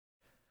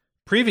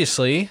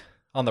Previously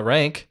on the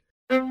rank,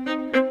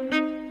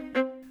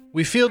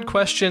 we field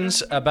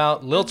questions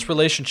about Lilt's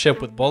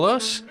relationship with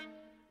Bolos,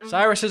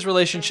 Cyrus's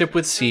relationship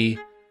with C,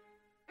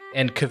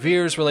 and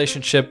Kavir's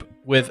relationship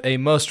with a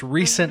most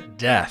recent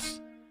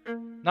death.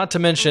 Not to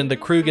mention, the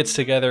crew gets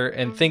together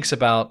and thinks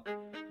about,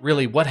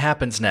 really, what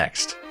happens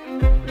next.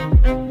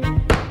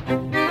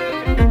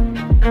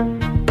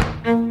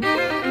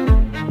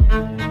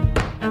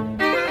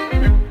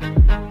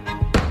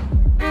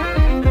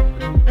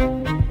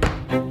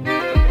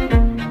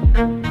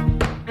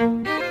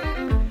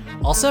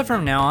 Also,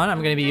 from now on, I'm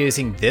going to be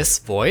using this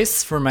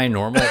voice for my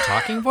normal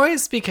talking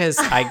voice because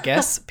I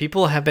guess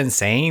people have been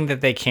saying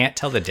that they can't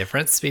tell the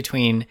difference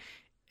between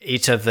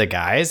each of the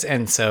guys,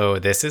 and so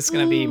this is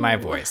going to be my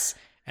voice.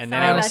 And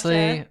then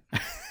Honestly,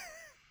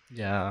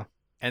 yeah.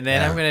 And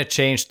then I'm going to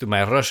change to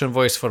my Russian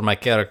voice for my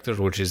character,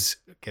 which is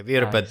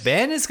Kavir. Nice. But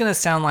Ben is going to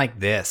sound like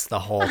this the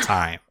whole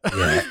time.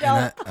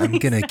 Yeah, and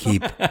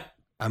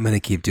I'm gonna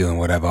keep doing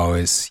what I've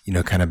always,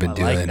 kind of been I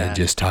like doing, that. and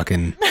just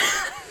talking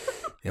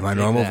in my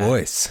normal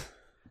voice.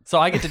 So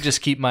I get to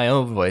just keep my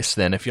own voice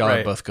then if y'all are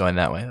Right. both going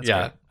that way. That's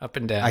Yeah, good. up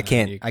and down. I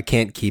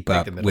can't keep Like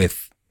up the middle.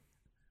 with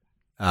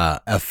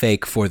a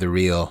fake for the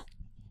real.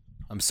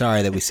 I'm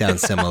sorry that we sound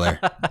similar.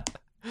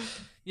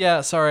 Yeah,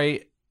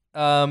 sorry.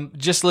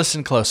 Just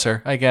listen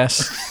closer, I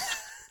guess.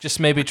 Just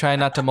maybe try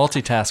not to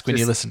multitask when you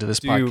Just listen to this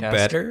Do podcast.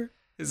 better?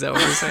 Is that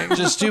what we're saying?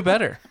 Just do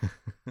better.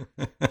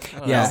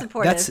 Yeah,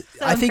 supportive. that's.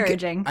 So I think.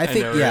 encouraging. I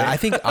think. I know, yeah, right? I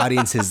think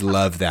audiences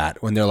love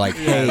that when they're like,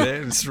 "Hey,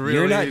 it's really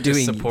you're not just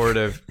doing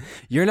supportive.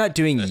 You're not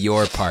doing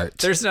your part."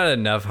 There's not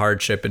enough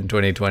hardship in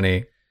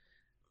 2020.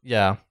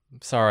 Yeah.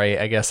 Sorry.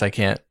 I guess I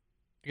can't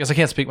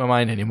speak my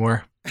mind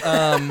anymore.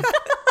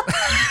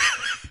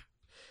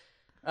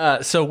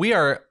 So we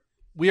are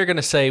going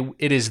to say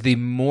it is the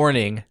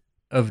morning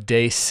of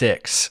day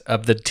 6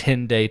 of the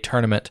 10-day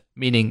tournament,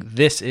 meaning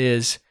this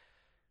is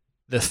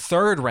the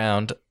third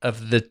round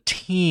of the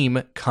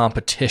team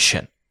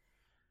competition.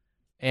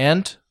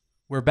 And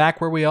we're back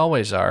where we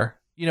always are.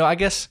 I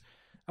guess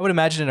I would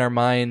imagine in our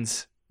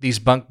minds, these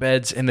bunk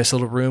beds in this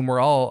little room, we're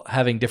all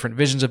having different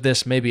visions of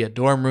this, maybe a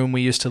dorm room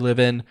we used to live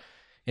in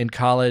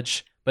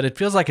college, but it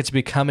feels like it's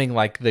becoming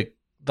like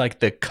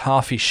the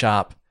coffee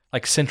shop,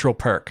 like Central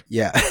Perk.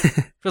 Yeah.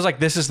 Feels like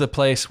this is the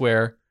place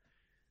where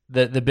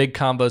the big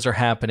combos are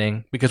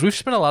happening because we've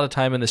spent a lot of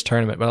time in this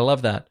tournament, but I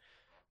love that.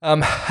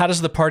 How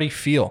does the party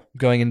feel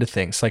going into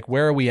things? Like,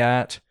 where are we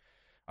at?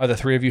 Are the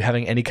three of you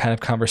having any kind of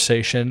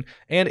conversation?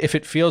 And if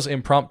it feels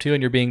impromptu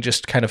and you're being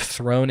just kind of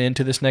thrown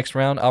into this next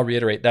round, I'll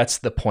reiterate, that's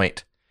the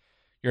point.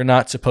 You're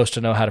not supposed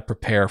to know how to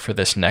prepare for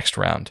this next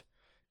round.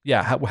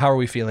 Yeah, how are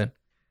we feeling?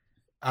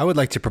 I would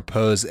like to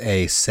propose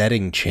a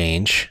setting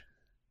change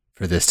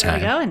for this Where are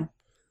we time. going?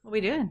 What are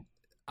we doing?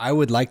 I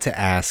would like to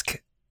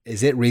ask,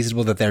 is it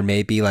reasonable that there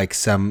may be like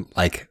some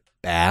like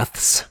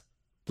baths,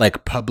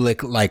 like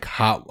public, like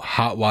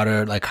hot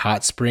water, like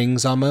hot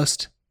springs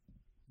almost?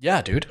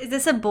 Yeah, dude. Is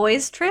this a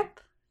boys' trip?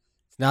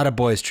 It's not a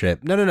boys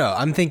trip. No.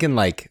 I'm thinking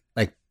like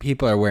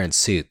people are wearing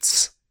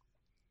suits.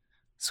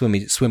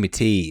 Swimmy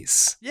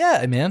tees.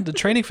 Yeah, man, the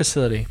training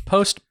facility.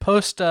 Post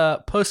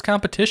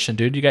competition,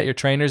 dude. You got your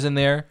trainers in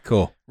there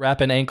Cool.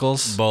 wrapping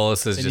ankles.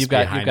 Bolus is And just you've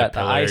got behind the a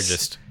pillar, ice.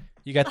 just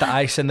You got the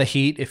ice and the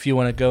heat if you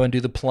want to go and do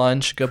the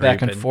plunge, go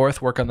back and Creeping.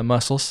 forth, work on the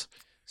muscles.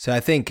 So I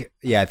think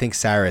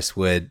Cyrus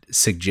would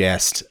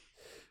suggest,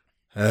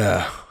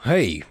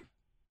 hey,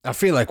 I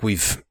feel like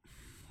we've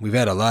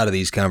had a lot of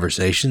these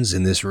conversations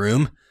in this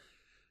room.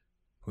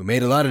 We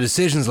made a lot of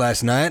decisions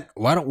last night.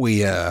 Why don't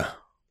we, I'm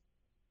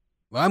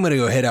going to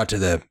go head out to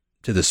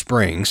the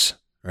springs,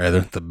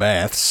 rather, the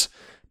baths,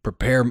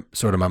 prepare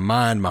sort of my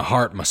mind, my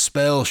heart, my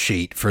spell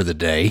sheet for the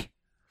day,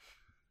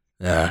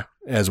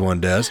 as one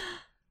does.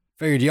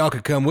 Figured y'all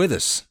could come with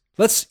us.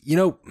 Let's,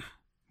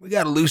 we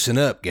got to loosen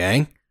up,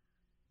 gang.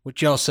 What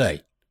y'all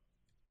say?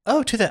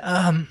 Oh, to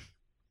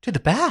the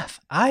bath.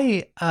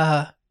 I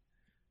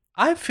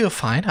feel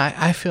fine.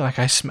 I feel like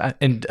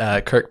and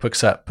Kirk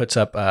puts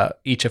up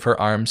each of her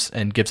arms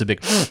and gives a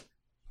big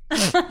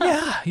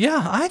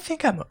yeah, I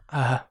think I'm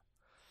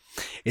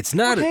It's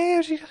not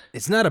okay.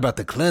 it's not about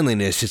the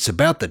cleanliness, it's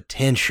about the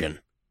tension.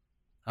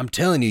 I'm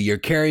telling you, you're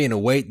carrying a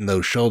weight in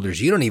those shoulders.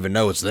 You don't even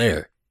know it's there.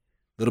 A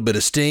little bit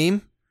of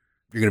steam,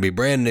 you're going to be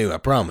brand new, I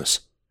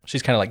promise.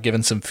 She's kind of like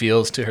giving some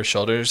feels to her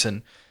shoulders,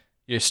 and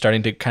you're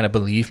starting to kind of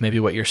believe maybe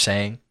what you're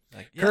saying.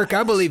 Like, yeah. Kirk,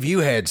 I believe you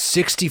had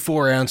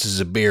 64 ounces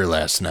of beer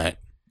last night.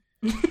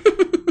 We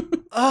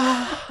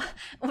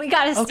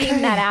gotta steam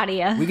Okay. that out of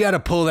you. We got to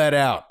pull that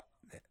out.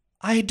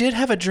 I did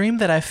have a dream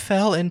that I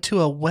fell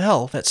into a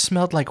well that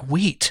smelled like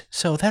wheat.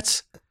 So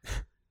that's,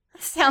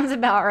 Sounds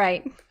about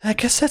right. I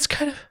guess that's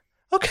kind of,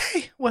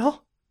 okay,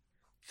 well,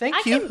 thank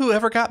I you, can-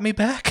 whoever got me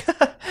back.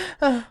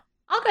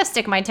 I'll go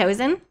stick my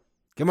toes in.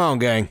 Come on,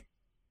 gang.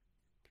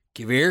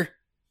 Kavir,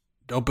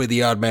 don't be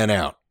the odd man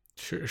out.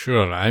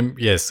 sure. I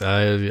guess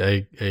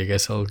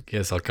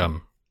I'll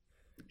come.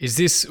 Is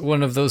this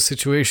one of those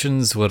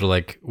situations where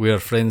like we are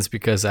friends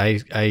because I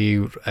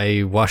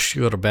wash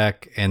your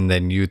back and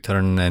then you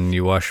turn and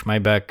you wash my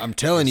back? I'm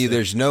telling you,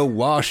 there's no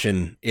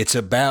washing. It's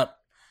about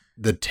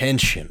the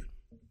tension.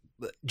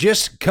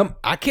 Just come.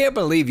 I can't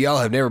believe y'all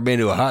have never been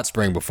to a hot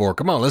spring before.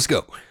 Come on, let's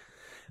go.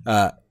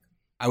 I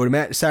would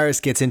imagine Cyrus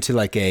gets into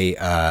like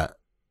a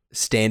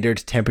standard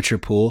temperature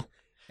pool,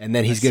 and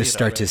then he's going to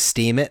start to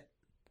steam it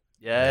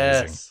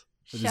Yes.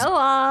 Show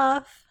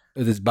off.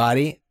 with his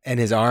body and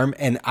his arm.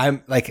 And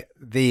I'm like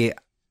I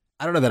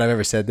don't know that I've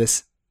ever said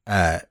this.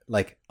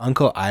 Like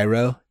Uncle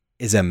Iroh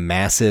is a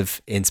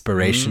massive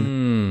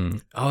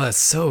inspiration. Oh, that's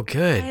so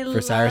good. I For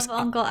love Cyrus,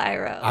 Uncle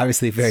Iroh.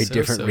 Obviously, very So,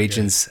 different so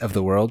regions of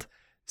the world.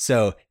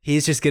 So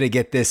he's just going to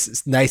get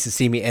this nice to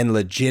see me, and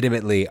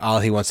legitimately, all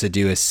he wants to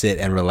do is sit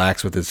and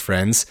relax with his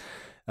friends.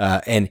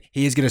 And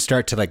he's going to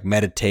start to like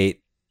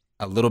meditate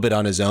a little bit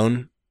on his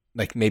own,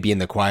 like maybe in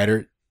the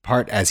quieter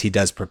part, as he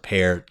does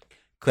prepare.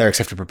 Clerics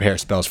have to prepare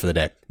spells for the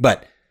day,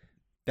 but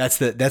that's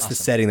the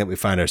setting that we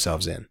find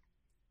ourselves in.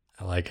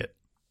 I like it.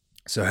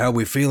 So how are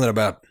we feeling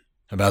about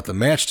the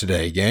match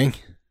today, gang?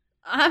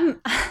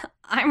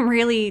 I'm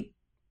really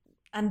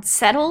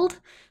unsettled.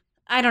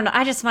 I don't know.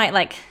 I just might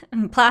like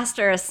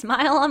plaster a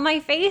smile on my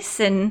face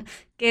and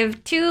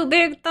give 2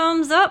 big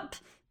thumbs up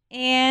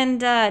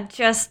and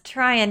just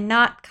try and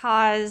not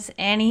cause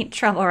any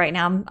trouble right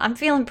now. I'm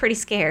feeling pretty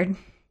scared.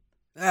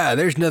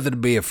 There's nothing to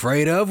be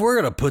afraid of.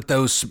 We're going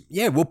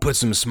to we'll put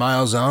some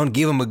smiles on,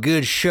 give them a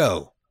good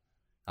show.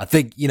 I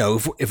think,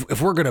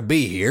 if we're going to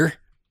be here,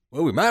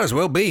 well, we might as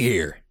well be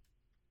here.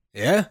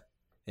 Yeah?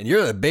 And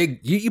you're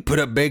you put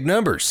up big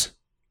numbers.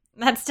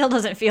 That still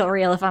doesn't feel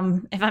real if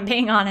I'm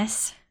being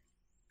honest.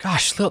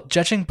 Gosh, Lilt,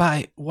 judging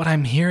by what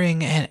I'm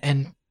hearing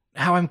and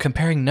how I'm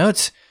comparing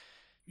notes,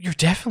 you're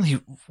definitely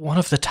one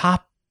of the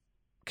top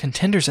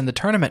contenders in the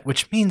tournament,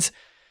 which means,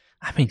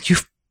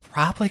 you've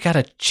probably got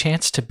a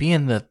chance to be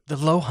in the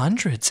low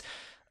hundreds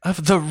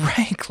of the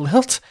rank,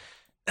 Lilt.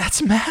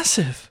 That's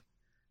massive.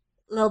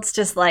 Lilt's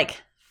just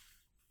like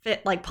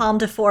fit like palm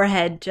to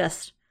forehead,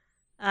 just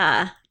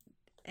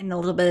in a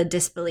little bit of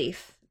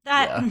disbelief.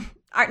 Are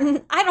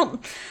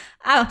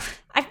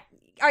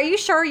you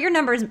sure your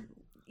numbers?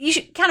 You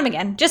should count them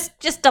again.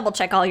 Just double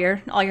check all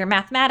your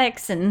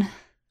mathematics and.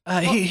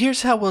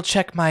 Here's how we'll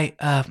check my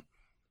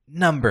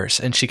numbers,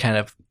 and she kind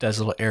of does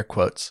little air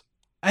quotes.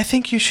 I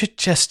think you should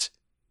just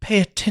pay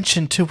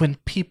attention to when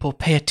people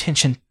pay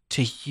attention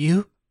to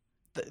you.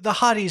 The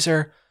hotties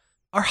are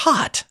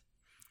hot.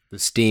 The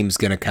steam's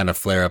going to kind of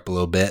flare up a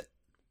little bit.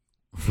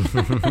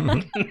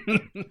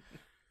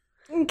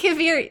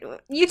 Kavir,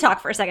 you talk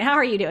for a second. How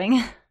are you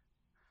doing?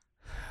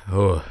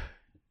 Oh,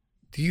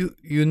 do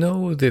you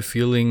know the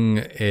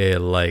feeling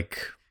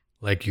like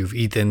you've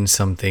eaten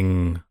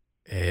something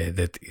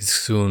that is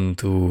soon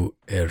to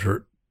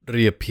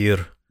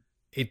reappear?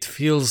 It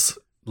feels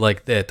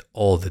like that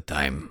all the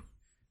time,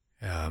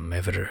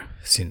 ever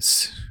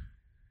since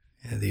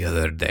the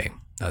other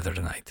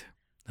night.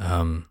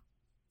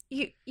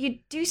 You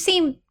do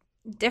seem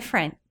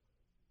different.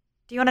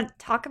 Do you want to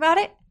talk about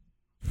it?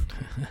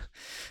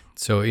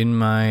 So in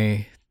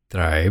my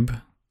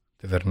tribe,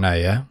 the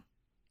Vernaya,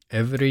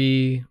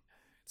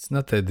 it's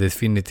not a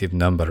definitive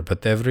number,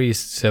 but every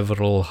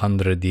several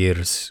hundred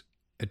years,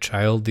 a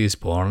child is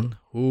born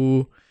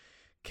who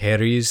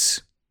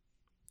carries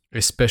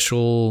a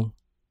special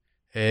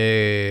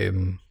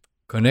connection,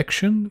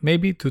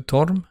 maybe, to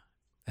Torm.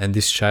 And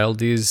this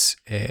child is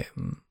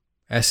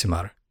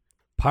Aasimar,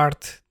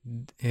 part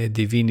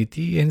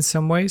divinity in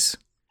some ways.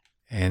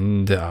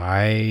 And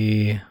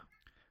I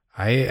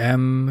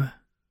am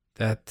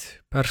that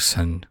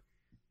person.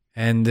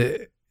 And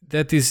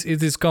it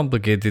is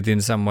complicated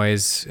in some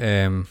ways.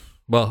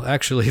 Well,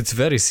 actually, it's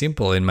very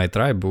simple in my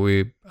tribe.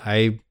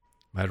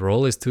 My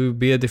role is to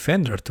be a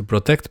defender, to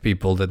protect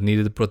people that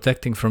needed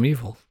protecting from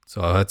evil.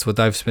 So that's what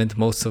I've spent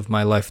most of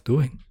my life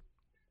doing.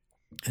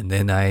 And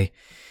then I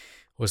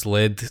was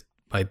led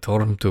by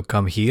Torm to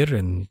come here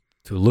and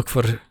to look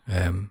for,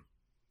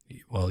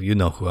 well, you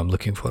know who I'm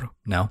looking for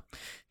now.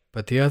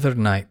 But the other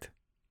night,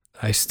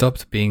 I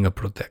stopped being a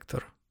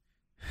protector.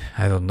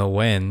 I don't know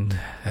when.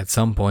 At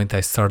some point, I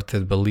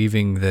started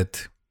believing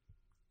that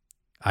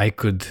I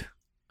could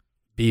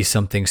be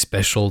something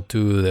special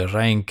to the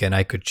rank and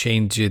I could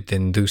change it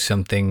and do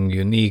something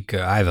unique.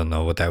 I don't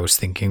know what I was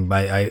thinking,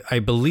 but I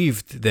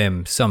believed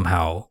them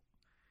somehow.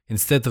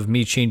 Instead of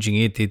me changing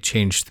it, it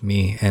changed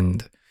me.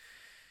 And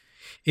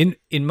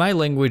in my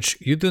language,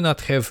 you do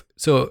not have...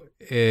 So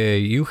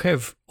you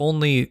have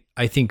only,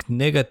 I think,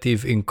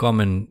 negative in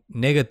common,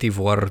 negative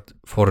word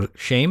for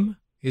shame.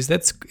 Is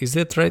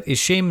that right? Is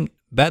shame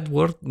bad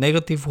word,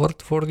 negative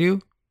word for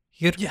you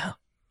here? Yeah.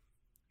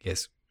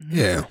 Yes.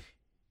 Yeah.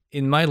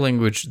 In my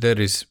language, there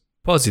is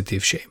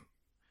positive shame.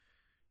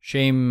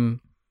 Shame,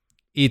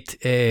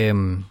 it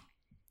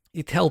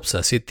helps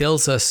us. It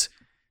tells us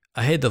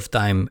ahead of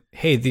time,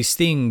 hey, this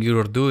thing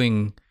you're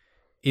doing,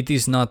 it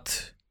is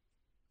not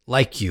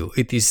like you.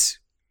 It is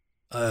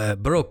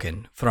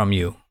broken from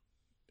you.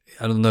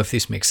 I don't know if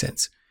this makes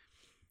sense.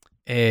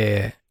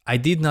 I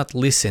did not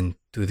listen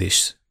to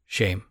this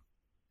shame.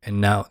 And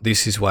now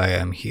this is why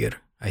I'm here,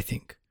 I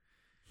think.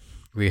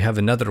 We have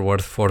another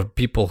word for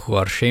people who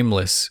are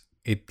shameless.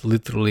 It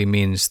literally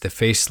means the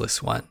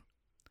faceless one.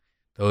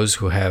 Those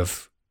who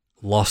have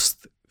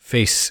lost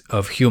face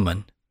of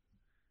human.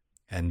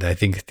 And I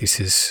think this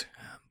is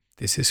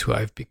who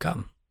I've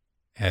become.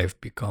 I've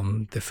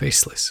become the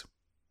faceless.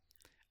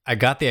 I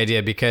got the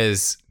idea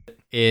because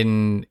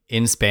in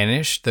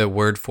Spanish, the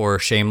word for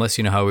shameless,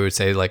 you know how we would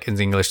say like in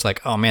English,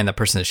 like, oh man, that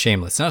person is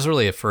shameless. It's not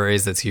really a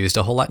phrase that's used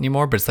a whole lot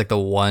anymore, but it's like the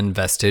one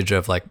vestige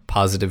of like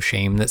positive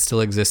shame that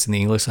still exists in the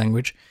English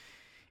language.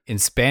 In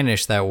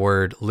Spanish, that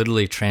word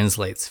literally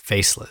translates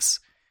faceless.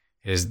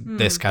 It is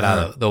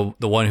descarado,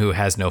 the one who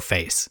has no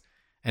face.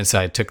 And so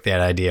I took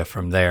that idea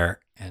from there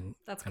and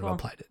That's kind of cool.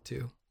 applied it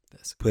to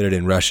this. Put it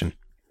in Russian.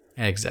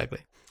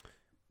 Exactly.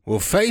 Well,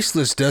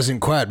 faceless doesn't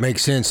quite make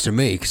sense to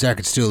me because I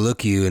could still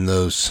look you in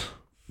those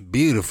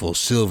beautiful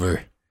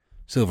silver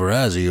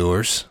eyes of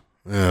yours.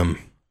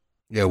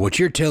 Yeah, what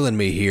you're telling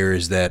me here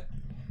is that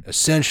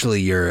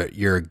essentially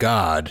you're a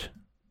god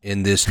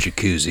in this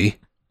jacuzzi,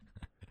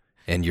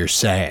 and you're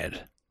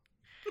sad.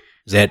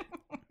 Is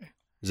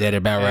that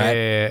about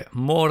right?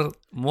 More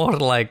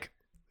like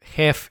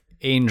half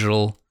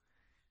angel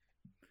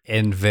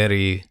and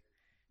very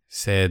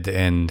sad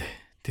and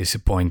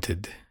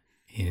disappointed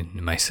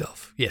in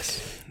myself.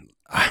 Yes.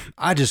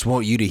 I just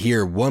want you to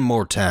hear one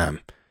more time.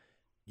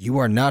 You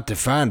are not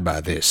defined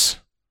by this,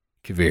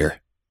 Kavir.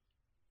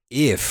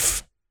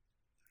 If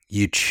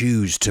you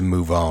choose to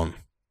move on,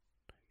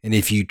 and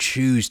if you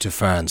choose to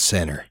find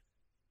center,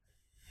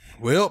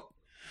 well,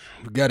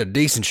 we got a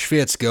decent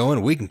schwitz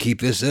going. We can keep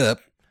this up.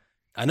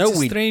 I know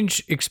It's a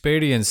strange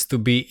experience to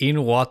be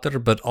in water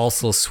but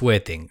also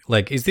sweating.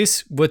 Like, is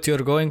this what you're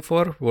going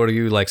for? Where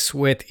you like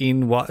sweat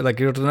in water? Like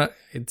you're not.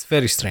 It's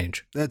very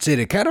strange. That's it.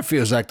 It kind of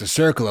feels like the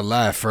circle of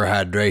life for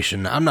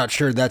hydration. I'm not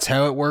sure that's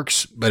how it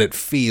works, but it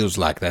feels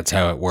like that's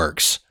how it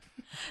works.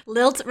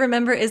 Lilt,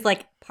 remember, is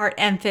like part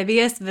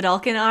amphibious,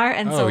 Vidalcan are,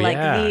 and so Oh, like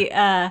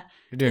yeah.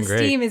 You're doing the great.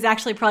 steam is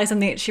actually probably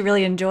something that she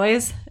really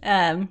enjoys.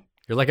 You're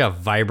like a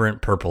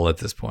vibrant purple at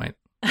this point.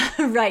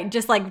 Right,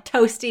 just like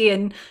toasty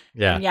and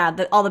Yeah.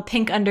 all the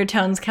pink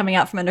undertones coming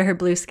out from under her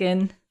blue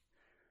skin.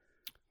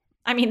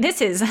 I mean,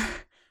 this is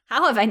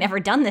how have I never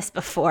done this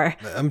before?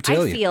 I'm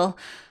telling you. I feel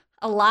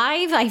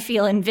alive. I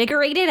feel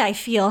invigorated. I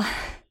feel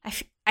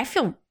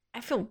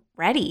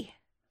ready.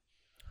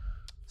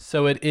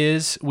 So it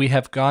is. We've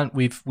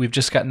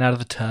just gotten out of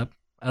the tub,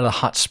 out of the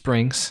hot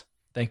springs.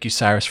 Thank you,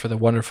 Cyrus, for the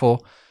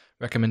wonderful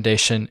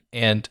recommendation.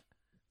 And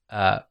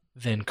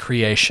then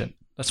creation.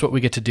 That's what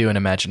we get to do in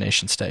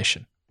Imagination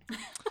Station.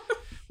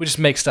 We just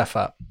make stuff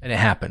up, and it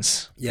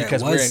happens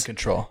because we're in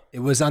control. It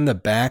was on the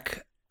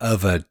back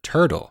of a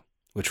turtle,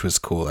 which was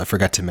cool. I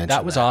forgot to mention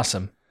That was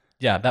awesome.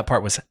 Yeah, that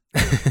part was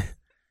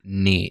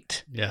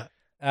neat. Yeah.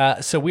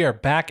 So we are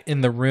back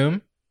in the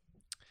room,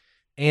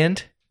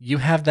 and you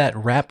have that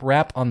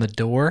rap on the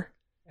door,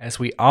 as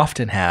we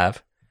often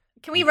have.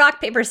 Can we rock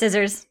paper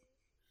scissors?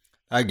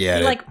 I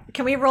get it. Like,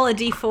 can we roll a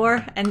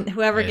d4 and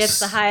whoever gets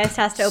the highest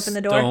has to open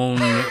the door?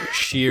 Stone,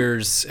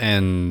 shears,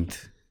 and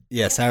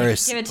Yeah,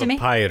 Cyrus. Give it to me.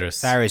 papyrus.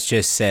 Cyrus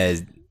just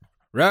said,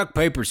 rock,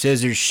 paper,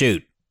 scissors,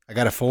 shoot. I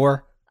got a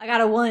 4. I got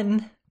a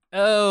 1.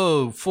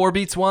 Oh, 4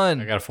 beats 1.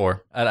 I got a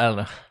 4. I don't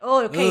know.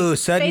 Oh, okay. Ooh,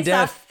 sudden face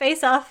death. off.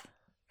 Face off.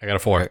 I got a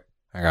 4.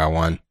 I got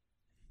 1.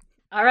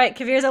 All right,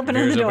 Kavir's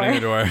opening the door. Opening the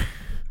door.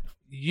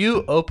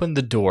 You open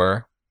the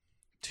door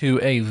to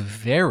a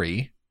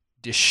very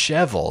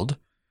disheveled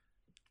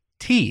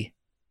T,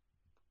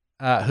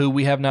 who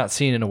we have not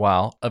seen in a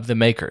while, of the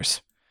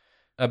Makers.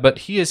 But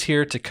he is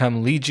here to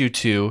come lead you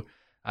to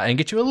and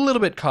get you a little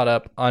bit caught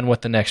up on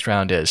what the next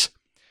round is.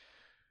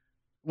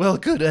 Well,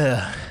 good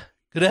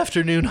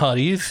afternoon,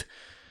 hotties.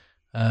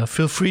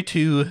 Feel free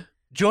to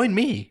join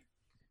me.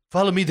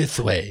 Follow me this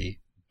way.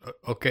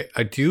 Okay,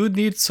 I do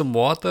need some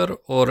water,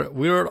 or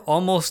we're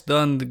almost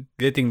done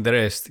getting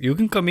dressed. You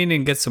can come in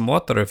and get some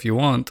water if you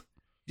want.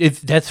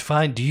 That's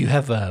fine. Do you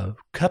have a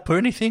cup or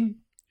anything?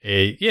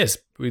 Yes,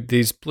 with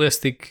this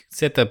plastic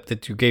setup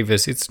that you gave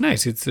us, it's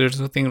nice. There's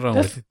nothing wrong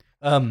with it.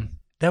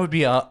 That would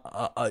be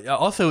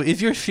also.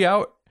 Is your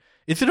shower?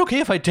 Is it okay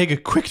if I take a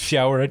quick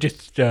shower? I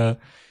just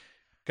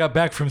got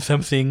back from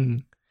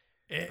something.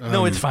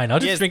 No, it's fine. I'll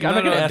just drink. I'm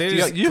not going to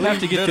ask you. You have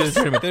to get to the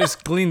tournament. There's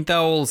clean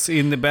towels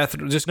in the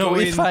bathroom. Just No, go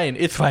it's in. fine.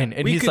 It's fine.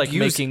 And We he's could like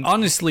use, making.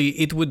 Honestly,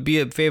 it would be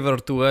a favor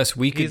to us.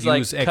 We could He's like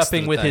use extra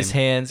cupping with time. his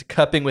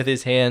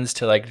hands,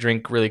 to like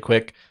drink really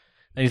quick.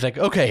 And he's like,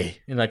 okay,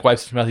 and like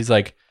wipes his mouth. He's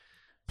like,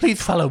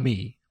 please follow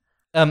me.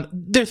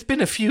 There's been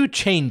a few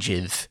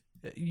changes.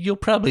 You'll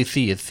probably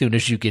see as soon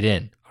as you get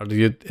in.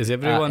 Is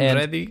everyone and-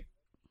 ready?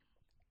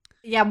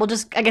 Yeah, we'll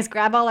just, I guess,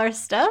 grab all our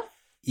stuff?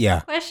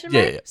 Yeah. Question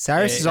mark?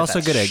 Cyrus is also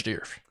going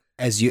to,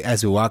 as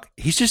we walk,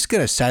 he's just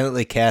going to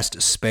silently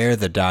cast Spare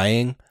the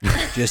Dying,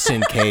 just in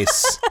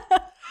case.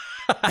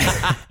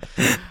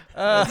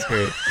 That's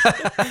great.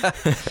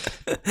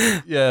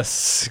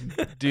 Yes.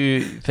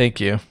 Thank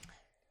you.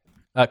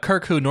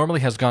 Kirk, who normally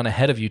has gone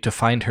ahead of you to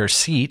find her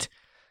seat,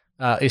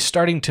 is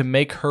starting to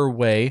make her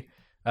way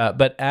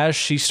But as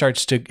she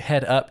starts to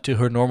head up to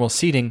her normal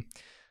seating,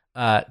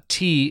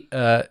 T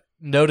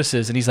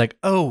notices, and he's like,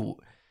 "Oh,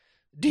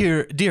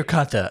 dear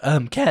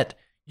Kata, Cat,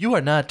 you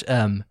are not,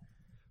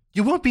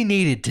 you won't be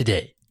needed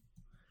today."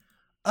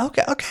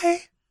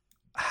 Okay.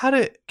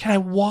 Can I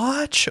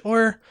watch,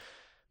 or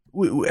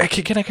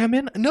can I come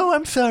in? No,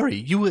 I'm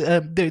sorry.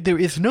 There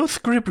is no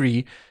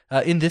Scribbery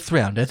in this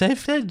round. As I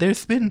said,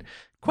 there's been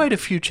quite a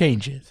few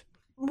changes.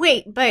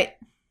 Wait, but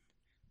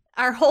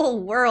our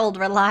whole world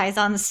relies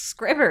on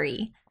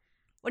Scribbery.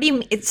 What do you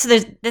mean? So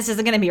this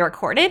isn't going to be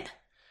recorded?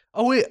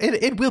 Oh,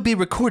 it will be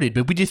recorded,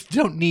 but we just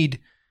don't need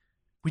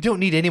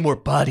any more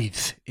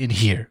bodies in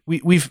here.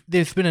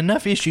 There's been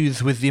enough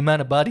issues with the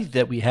amount of bodies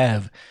that we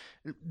have.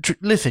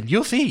 Listen,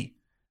 you'll see.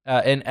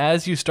 And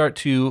as you start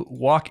to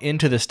walk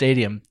into the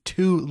stadium,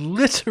 to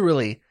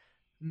literally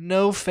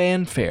no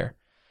fanfare,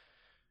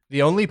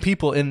 the only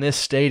people in this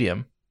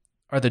stadium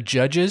are the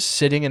judges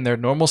sitting in their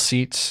normal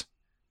seats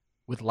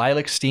with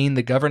Lilac Steen,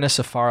 the governess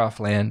of Far Off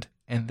Land,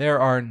 and there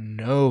are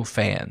no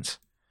fans.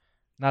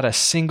 Not a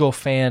single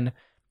fan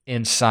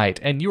in sight.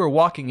 And you are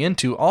walking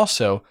into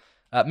also,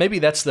 maybe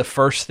that's the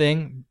first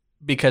thing,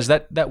 because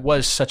that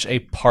was such a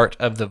part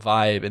of the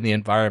vibe and the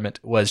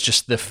environment, was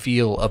just the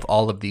feel of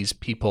all of these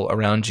people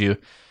around you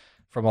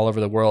from all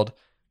over the world.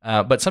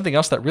 But something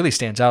else that really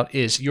stands out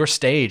is your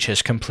stage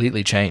has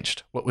completely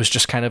changed. What was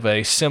just kind of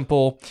a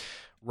simple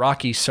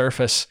rocky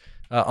surface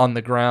on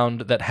the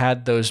ground that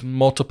had those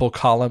multiple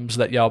columns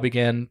that y'all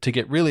began to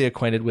get really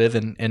acquainted with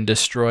and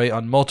destroy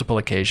on multiple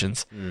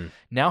occasions,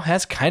 now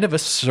has kind of a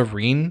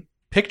serene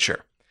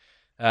picture.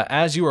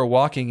 As you are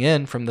walking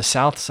in from the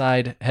south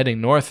side heading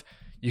north,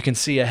 you can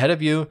see ahead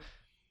of you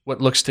what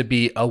looks to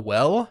be a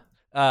well.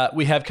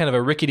 We have kind of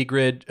a rickety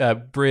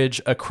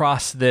bridge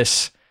across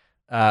this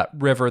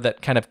river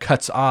that kind of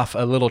cuts off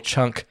a little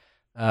chunk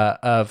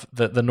of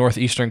the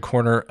northeastern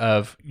corner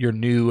of your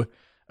new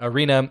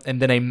arena,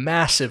 and then a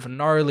massive,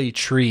 gnarly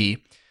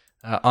tree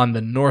on the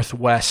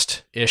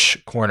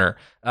northwest-ish corner.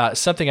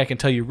 Something I can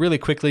tell you really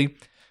quickly.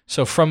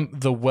 So from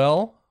the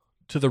well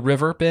to the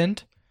river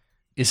bend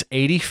is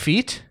 80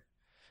 feet,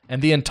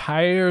 and the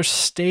entire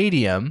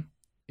stadium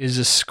is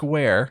a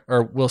square,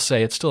 or we'll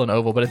say it's still an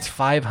oval, but it's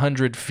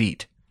 500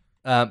 feet.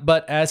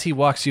 But as he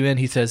walks you in,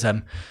 he says,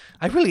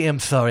 I really am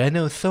sorry. I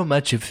know so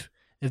much of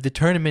the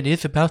tournament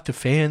is about the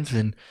fans,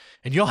 and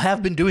y'all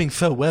have been doing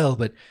so well,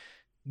 but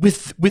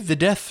with the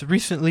death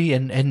recently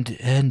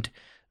and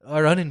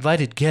our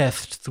uninvited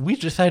guests, we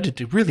decided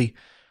to really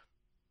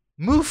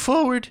move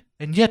forward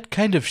and yet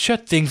kind of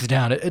shut things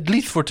down, at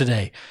least for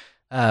today.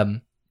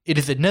 It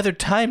is another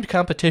timed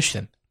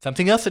competition.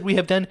 Something else that we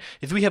have done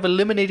is we have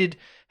eliminated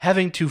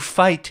having to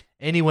fight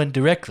anyone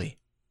directly.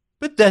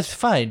 But that's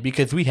fine,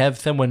 because we have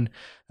someone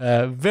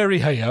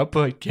very high up,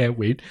 I can't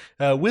wait,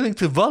 willing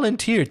to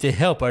volunteer to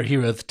help our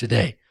heroes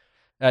today.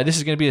 This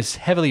is going to be a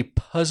heavily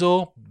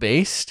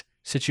puzzle-based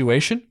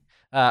situation,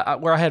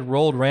 where I had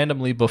rolled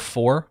randomly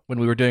before when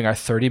we were doing our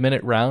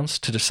 30-minute rounds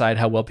to decide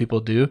how well people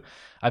do.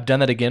 I've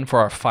done that again for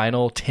our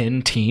final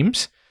 10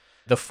 teams.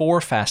 The 4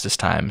 fastest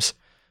times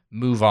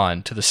move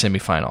on to the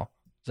semifinal.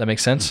 Does that make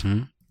sense?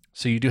 Mm-hmm.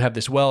 So you do have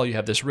this well, you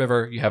have this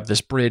river, you have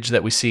this bridge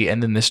that we see,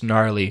 and then this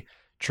gnarly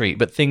tree.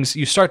 But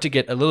you start to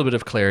get a little bit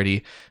of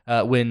clarity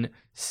when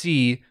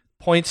C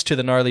points to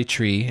the gnarly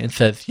tree and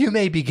says, "You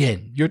may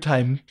begin. Your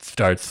time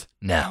starts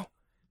now."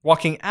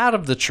 Walking out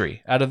of the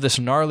tree, out of this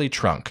gnarly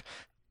trunk,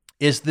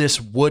 is this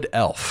wood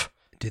elf.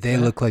 Do they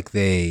look like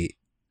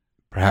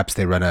perhaps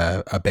they run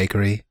a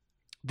bakery?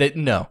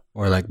 No.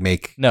 Or like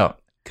make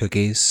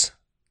cookies?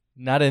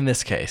 Not in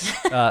this case.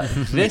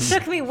 It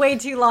took me way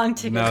too long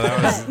to No,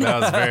 that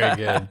was very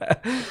good.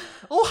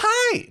 Oh,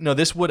 hi! No,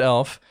 this wood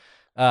elf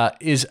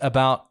is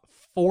about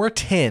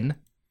 4'10",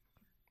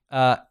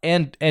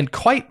 and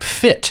quite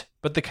fit,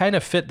 but the kind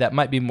of fit that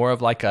might be more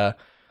of like a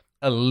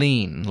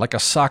lean, like a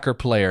soccer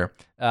player.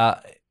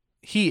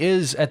 He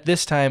is, at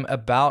this time,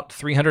 about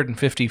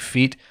 350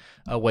 feet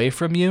away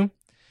from you,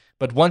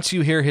 but once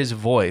you hear his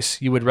voice,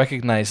 you would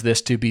recognize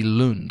this to be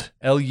Lund,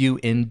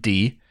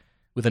 Lund,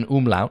 with an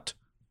umlaut,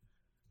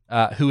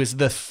 who is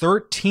the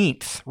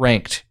 13th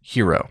ranked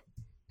hero,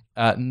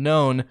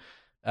 known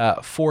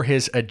for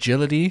his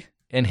agility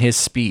and his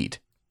speed.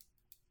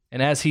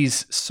 And as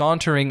he's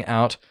sauntering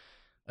out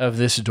of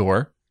this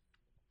door,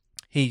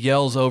 he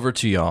yells over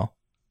to y'all,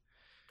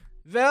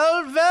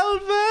 Well.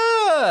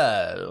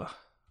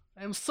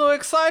 I'm so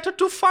excited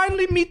to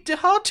finally meet the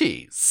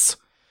hearties.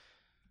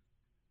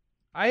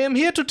 I am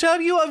here to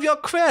tell you of your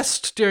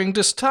quest during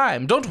this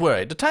time. Don't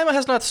worry, the timer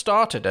has not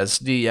started, as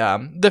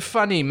the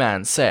funny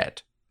man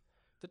said.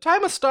 The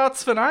timer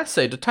starts when I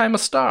say the timer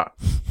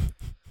starts.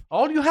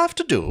 All you have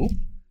to do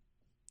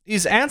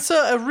is answer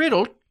a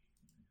riddle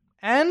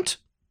and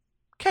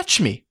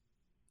catch me.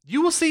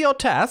 You will see your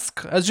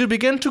task as you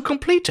begin to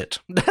complete it.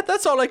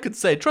 That's all I could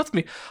say. Trust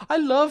me, I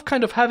love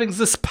kind of having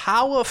this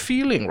power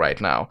feeling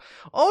right now.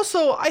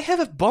 Also, I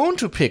have a bone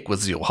to pick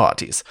with you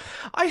hearties.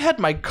 I had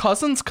my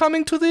cousins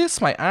coming to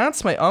this, my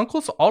aunts, my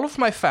uncles, all of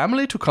my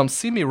family to come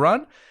see me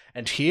run,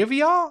 and here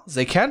we are.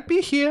 They can't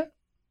be here,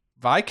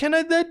 Why can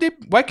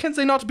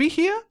they not be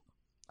here?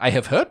 I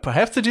have heard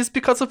perhaps it is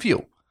because of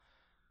you.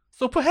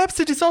 So perhaps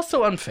it is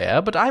also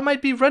unfair, but I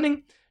might be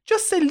running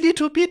just a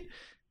little bit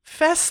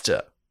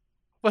faster.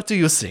 What do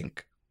you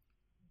think?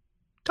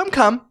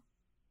 Come.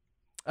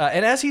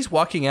 And as he's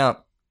walking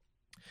out,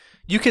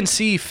 you can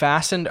see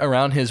fastened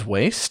around his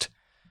waist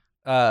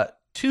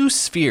 2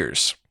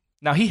 spheres.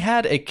 Now, he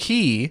had a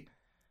key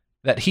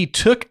that he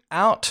took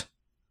out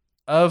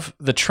of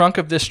the trunk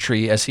of this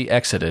tree as he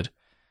exited,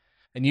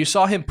 and you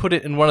saw him put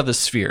it in one of the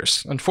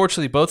spheres.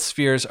 Unfortunately, both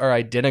spheres are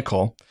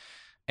identical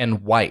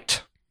and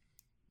white,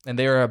 and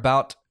they are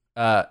about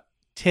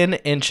 10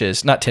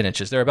 inches, not 10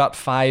 inches, they're about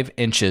 5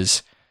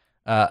 inches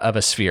of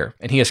a sphere,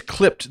 and he has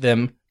clipped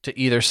them to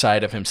either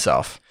side of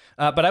himself.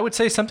 But I would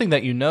say something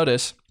that you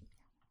notice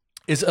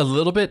is a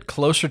little bit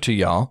closer to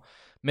y'all,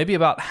 maybe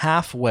about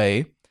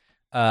halfway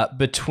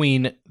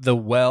between the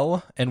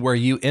well and where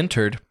you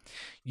entered.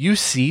 You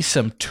see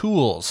some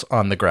tools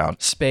on the ground: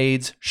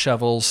 spades,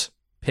 shovels,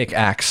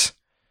 pickaxe,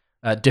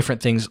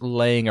 different things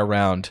laying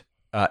around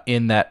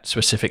in that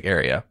specific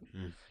area.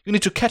 You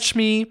need to catch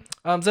me.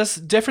 There's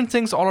different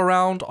things all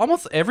around.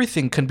 Almost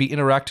everything can be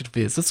interacted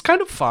with. It's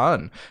kind of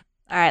fun.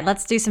 All right,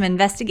 let's do some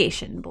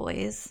investigation,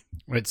 boys.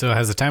 Wait, so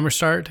has the timer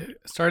started,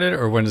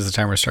 or when does the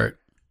timer start?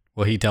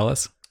 Will he tell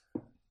us?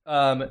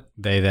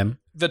 They, them?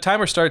 The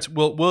timer starts.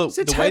 The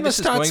way this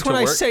is going to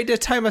when work. I say the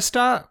timer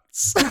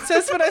starts. It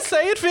says when I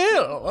say it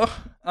will.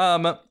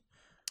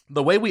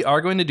 The way we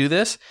are going to do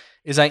this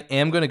is I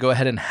am going to go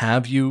ahead and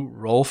have you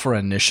roll for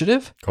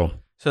initiative. Cool.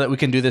 So that we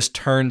can do this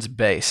turns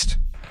based.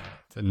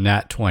 It's a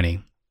nat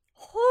 20.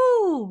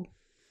 Whoo!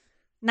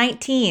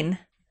 19.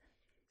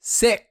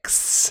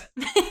 6.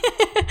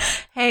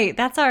 Hey,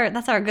 that's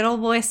our good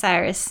old boy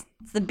Cyrus.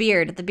 It's the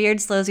beard. The beard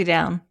slows you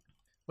down.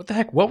 What the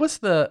heck? What was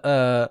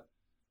the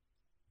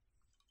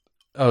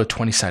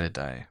 20-sided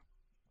die?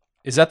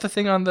 Is that the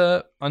thing on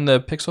the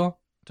pixel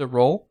to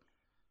roll?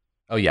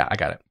 Oh yeah, I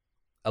got it.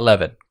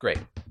 11. Great.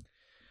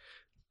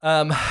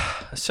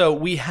 So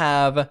we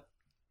have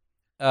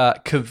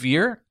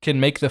Kavir can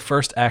make the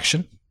first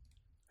action.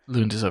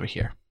 Lund is over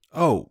here.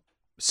 Oh,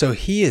 so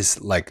he is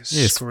like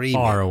He is screaming.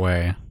 far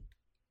away.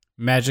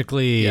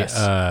 Magically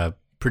Yes.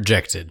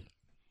 projected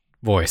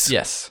voice.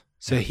 Yes.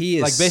 So he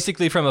is Like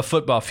basically from a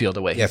football field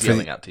away. Yeah, He's for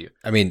yelling the- out to you.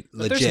 I mean,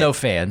 But legit. there's no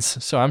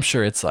fans, so I'm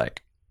sure it's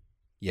like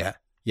Yeah.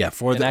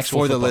 For An the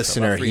actual football field,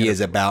 listener, about he 300 is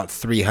about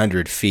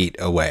 300 feet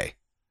away.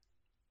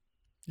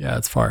 Yeah,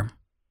 it's far.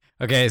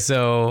 Okay,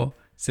 so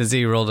since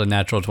he rolled a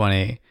natural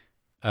 20,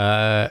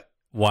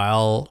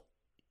 while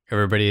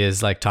everybody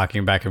is like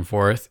talking back and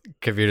forth,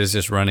 Kavir is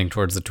just running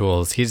towards the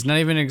tools. He's not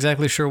even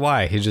exactly sure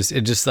why. It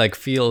just like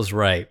feels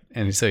right,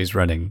 and so he's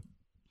running.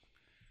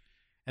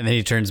 And then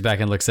he turns back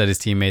and looks at his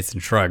teammates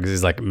and shrugs.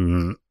 He's like,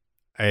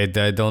 I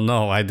don't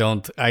know. I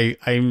don't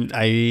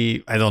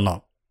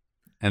know.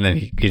 And then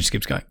he just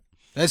keeps going.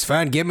 That's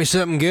fine. Get me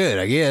something good,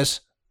 I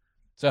guess.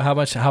 So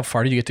how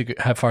far do you get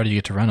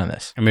to run on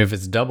this? I mean, if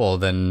it's double,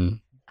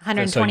 then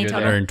 120 you're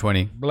total. there.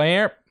 120.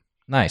 Blair.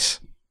 Nice.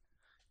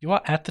 You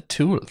are at the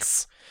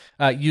tools.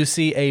 You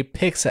see a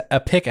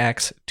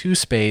pickaxe, 2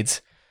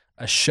 spades,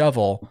 a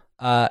shovel,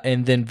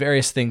 and then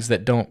various things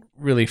that don't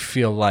really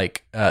feel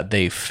like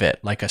they fit,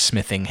 like a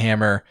smithing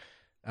hammer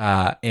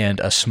and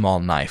a small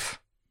knife.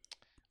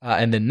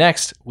 And then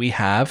next we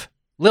have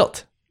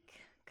Lilt.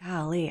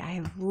 Golly, I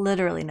have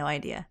literally no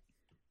idea.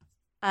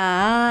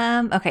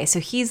 Okay, so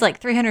he's like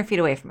 300 feet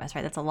away from us,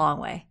 right? That's a long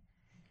way.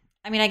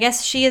 I mean, I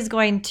guess she is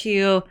going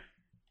to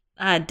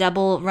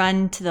double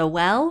run to the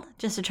well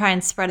just to try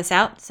and spread us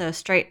out. So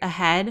straight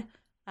ahead.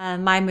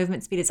 My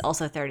movement speed is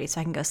also 30, so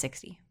I can go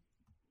 60.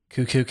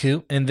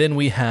 Cool. And then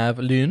we have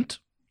Lund.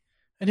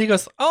 And he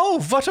goes,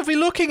 "Oh, what are we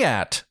looking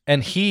at?"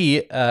 And he,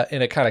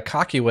 in a kind of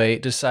cocky way,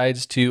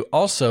 decides to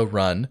also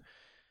run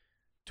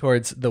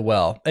towards the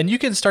well. And you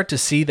can start to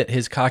see that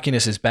his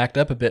cockiness is backed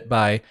up a bit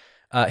by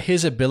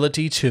his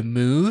ability to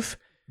move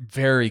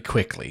very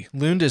quickly.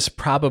 Lund is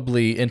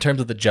probably, in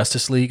terms of the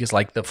Justice League, is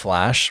like the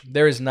Flash.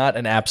 There is not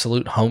an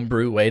absolute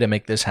homebrew way to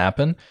make this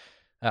happen.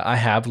 I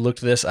have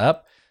looked this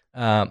up,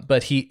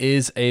 but he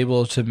is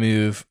able to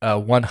move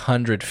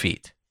 100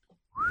 feet.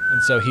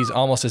 And so he's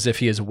almost as if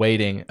he is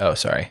waiting.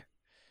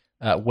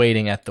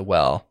 Waiting at the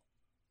well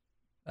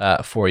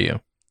for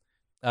you.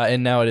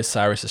 And now it is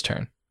Cyrus's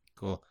turn.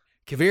 Cool.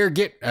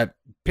 Kavir,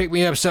 pick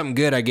me up something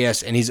good, I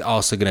guess. And he's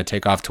also going to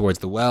take off towards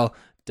the well,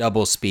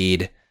 double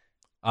speed.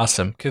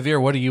 Awesome.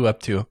 Kavir, what are you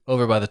up to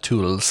over by the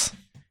tools?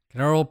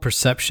 Can I roll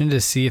perception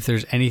to see if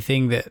there's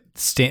anything that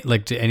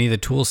do any of the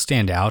tools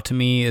stand out to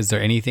me? Is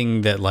there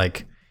anything that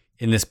like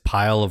in this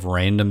pile of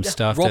random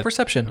stuff? Roll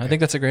perception. Okay. I think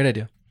that's a great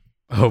idea.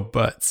 Oh,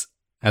 butts.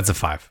 That's a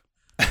 5.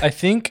 I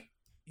think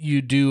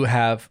you do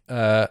have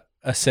a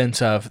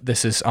sense of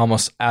this is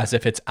almost as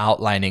if it's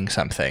outlining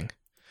something.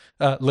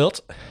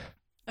 Lilt?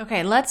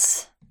 Okay,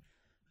 let's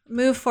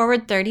move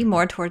forward 30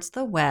 more towards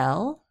the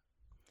well.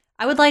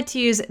 I would like to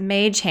use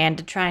Mage Hand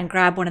to try and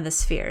grab one of the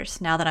spheres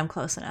now that I'm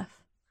close enough.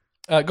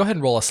 Go ahead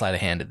and roll a sleight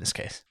of hand in this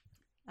case.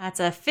 That's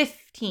a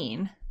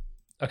 15.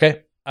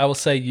 Okay. I will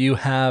say you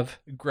have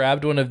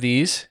grabbed one of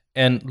these,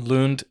 and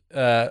Lund,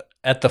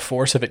 at the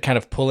force of it kind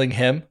of pulling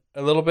him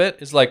a little bit,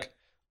 is like,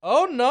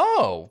 "Oh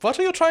no, what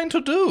are you trying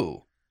to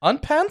do?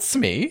 Unpants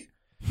me?"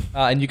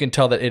 And you can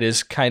tell that it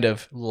is kind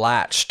of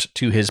latched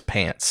to his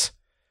pants.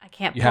 I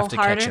can't You pull have to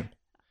harder. catch him.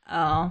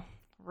 Oh,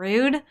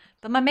 rude.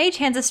 But my mage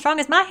hand's as strong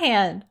as my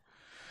hand.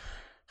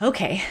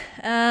 Okay.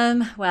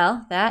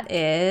 Well, that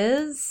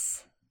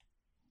is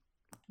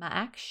my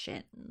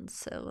action.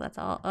 So that's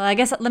all. I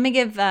guess let me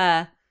give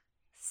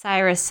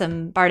Cyrus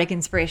some bardic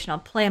inspiration. I'll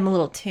play him a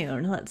little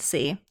tune. Let's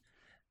see.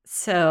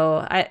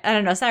 So I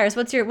don't know, Cyrus.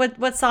 What's your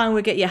what song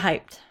would get you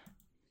hyped?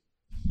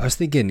 I was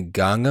thinking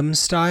Gangnam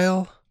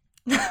Style.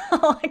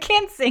 Oh, I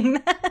can't sing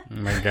that. Oh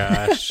my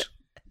gosh.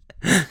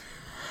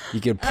 You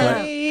could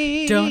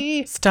play.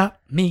 Don't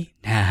stop me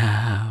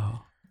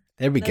now.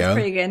 There we That's go.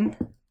 pretty good.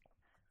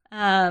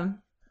 I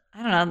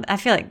don't know. I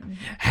feel like Ben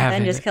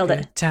Having just a killed good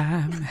it.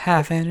 time.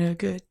 Having a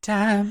good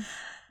time.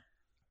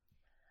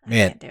 I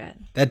Man. can't do it.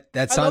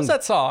 That I song love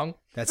that song.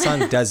 that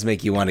song does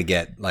make you want to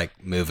get like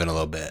moving a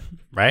little bit.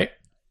 Right?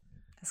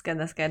 That's good.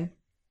 That's good.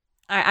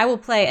 All right, I will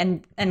play,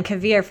 and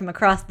Kavir from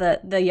across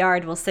the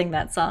yard will sing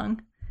that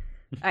song.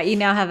 All right, you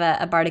now have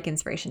a bardic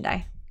inspiration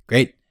die.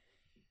 Great.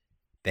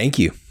 Thank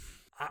you.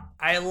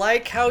 I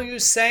like how you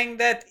sang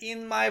that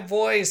in my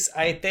voice.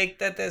 I take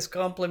that as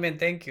compliment.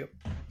 Thank you.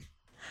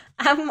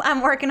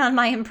 I'm working on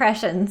my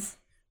impressions.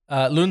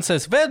 Lund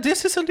says, "Well,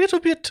 this is a little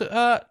bit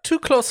too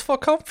close for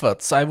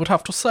comforts, I would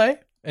have to say."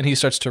 And he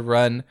starts to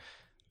run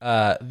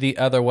the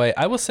other way.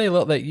 I will say,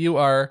 Lil, that you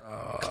are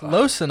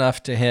close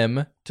enough to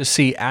him to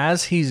see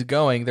as he's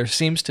going, there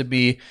seems to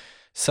be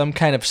some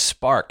kind of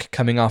spark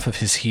coming off of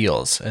his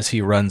heels as he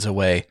runs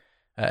away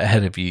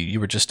ahead of you. You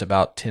were just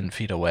about 10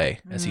 feet away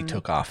as he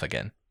took off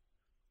again.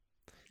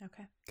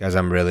 Okay. Guys,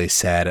 I'm really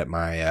sad at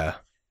my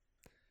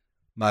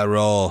my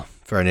roll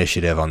for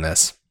initiative on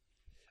this.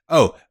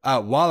 Oh,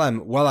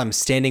 while I'm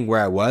standing where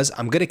I was,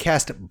 I'm gonna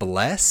cast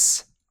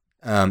Bless.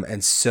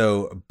 And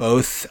so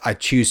both I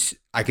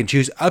can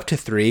choose up to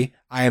 3.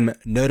 I am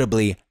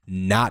notably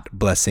not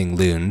blessing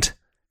Lund.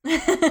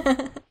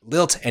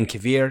 Lilt and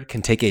Kavir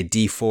can take a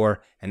D4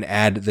 and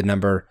add the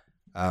number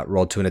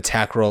rolled to an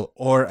attack roll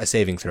or a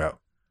saving throw.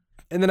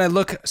 And then I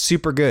look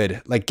super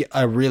good. Like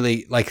I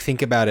really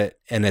think about it,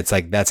 and it's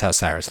like that's how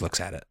Cyrus looks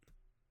at it.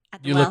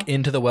 At the You well. look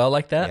into the well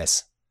like that?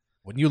 Yes.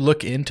 When you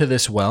look into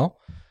this well,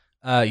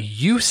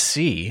 you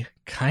see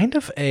kind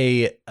of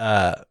a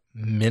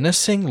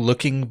menacing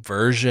looking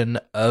version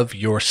of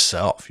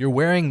yourself. You're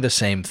wearing the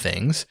same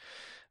things,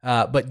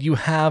 but you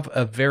have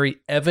a very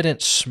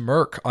evident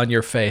smirk on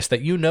your face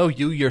that you know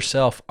you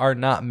yourself are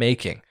not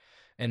making.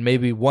 And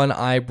maybe one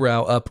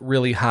eyebrow up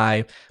really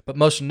high, but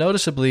most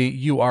noticeably,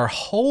 you are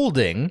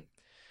holding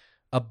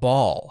a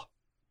ball,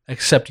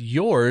 except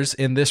yours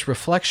in this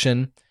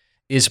reflection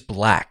is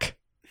black.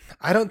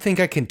 I don't think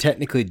I can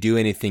technically do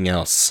anything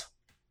else,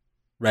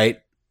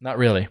 right? Not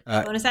really.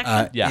 Bonus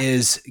action? Yeah.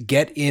 Is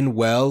get in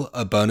well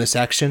a bonus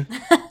action?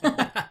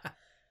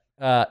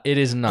 It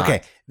is not.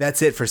 Okay,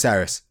 that's it for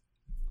Cyrus.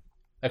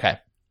 Okay.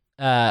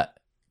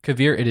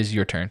 Kavir, it is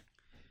your turn.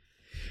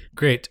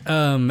 Great.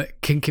 Can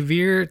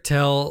Kavir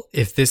tell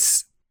if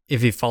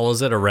he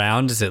follows it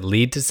around, does it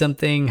lead to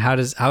something? How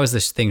is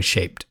this thing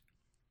shaped?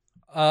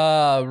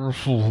 Why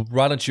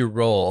don't you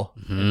roll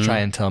and try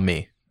and tell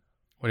me?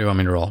 What do you want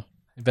me to roll?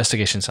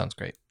 Investigation sounds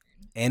great.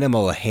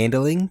 Animal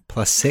handling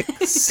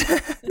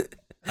 +6.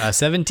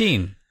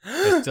 17.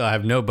 I still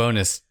have no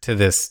bonus to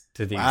these.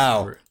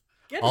 Wow.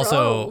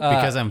 Also,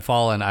 because I'm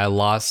fallen, I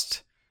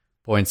lost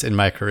points in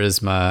my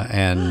charisma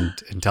and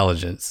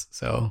intelligence.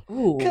 So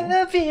Ooh.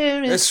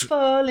 Kavir is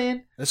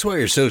falling. That's why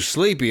you're so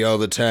sleepy all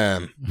the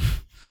time.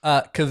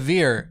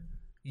 Kavir,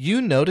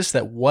 you notice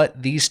that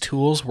what these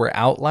tools were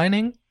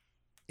outlining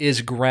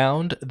is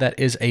ground that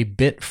is a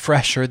bit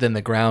fresher than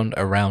the ground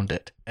around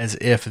it, as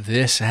if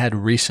this had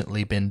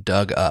recently been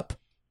dug up.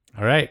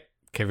 all right,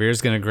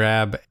 Kavir's going to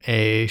grab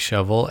a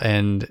shovel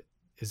and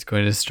is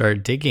going to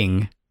start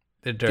digging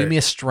the dirt. Do me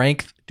a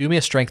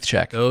strength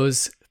check.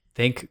 Those,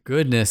 thank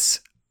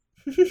goodness,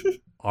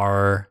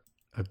 are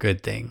a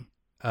good thing.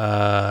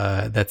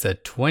 That's a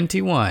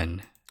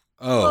 21.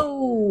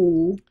 Oh,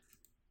 Oh.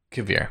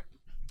 Kavir,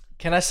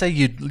 can I say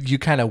you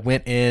kind of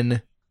went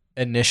in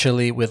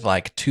initially with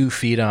like 2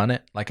 feet on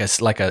it, like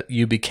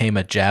you became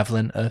a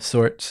javelin of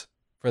sorts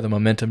for the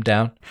momentum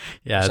down?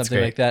 Yeah, that's something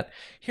great. like that.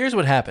 Here's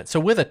what happened. So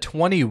with a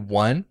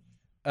 21,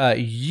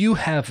 you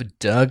have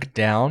dug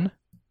down,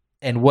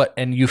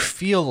 and you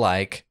feel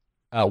like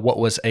what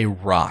was a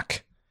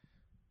rock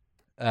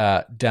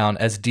down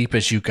as deep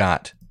as you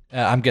got.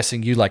 I'm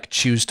guessing you like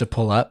choose to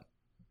pull up.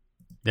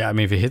 Yeah, I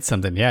mean, if he hits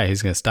something, yeah,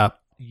 he's going to stop.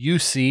 You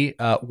see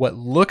what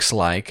looks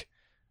like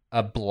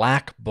a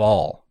black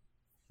ball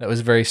that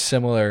was very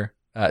similar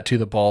to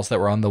the balls that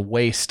were on the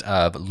waist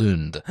of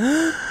Lund.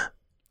 I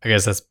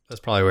guess that's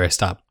probably where I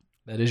stop.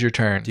 That is your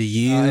turn. Do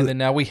you- and then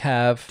now we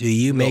have. do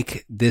you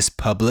make this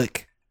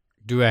public?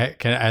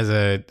 Can as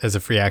a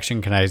free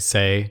action, can I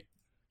say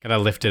Can I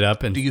lift it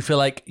up and? Do you feel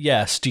like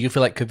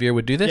Kavir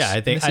would do this? Yeah,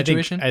 in this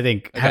situation? I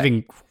think Okay.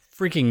 having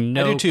freaking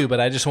no. I do too, but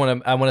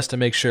I want us to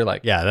make sure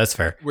like Yeah, that's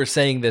fair. we're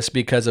saying this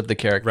because of the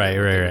character.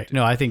 Right.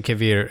 No, I think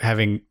Kavir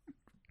having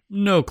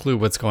no clue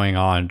what's going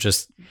on.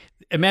 Just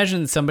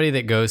imagine somebody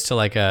that goes to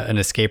like an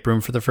escape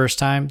room for the first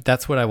time.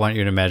 That's what I want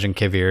you to imagine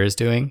Kavir is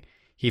doing.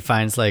 He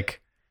finds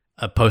like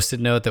a Post-it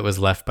note that was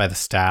left by the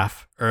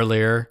staff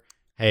earlier.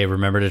 Hey,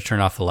 remember to turn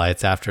off the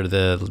lights after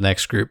the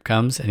next group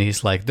comes. And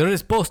he's like, there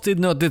is Post-it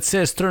note that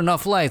says turn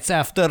off lights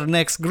after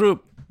next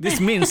group. This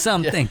means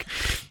something.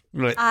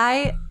 Right.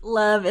 I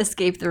love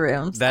escape the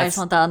rooms. I just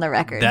want that on the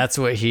record. That's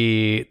what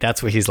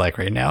he's like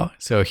right now.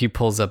 So he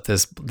pulls up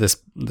this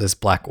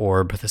black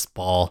orb, this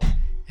ball,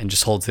 and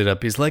just holds it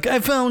up. He's like, I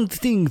found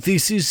thing.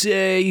 This is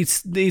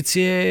it's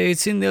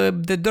in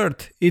the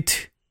dirt.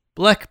 It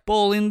black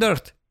ball in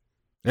dirt.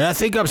 I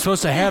think I'm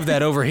supposed to have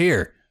that over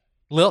here.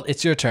 Lilt,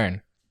 it's your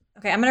turn.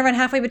 Okay, I'm going to run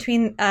halfway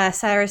between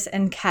Cyrus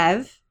and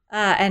Kev.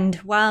 And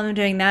while I'm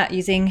doing that,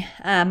 using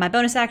my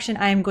bonus action,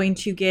 I'm going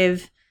to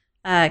give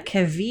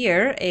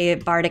Kavir a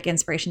bardic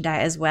inspiration die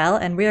as well.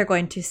 And we are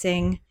going to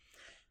sing,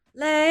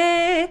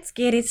 Let's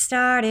Get It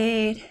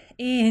Started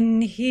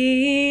in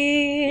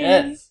Here.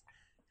 Yes.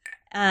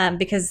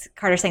 Because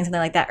Carter sang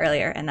something like that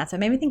earlier, and that's what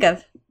made me think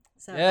of.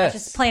 So Yes.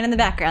 that's just playing in the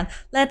background.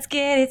 Let's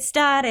get it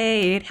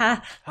started.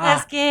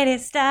 Let's get it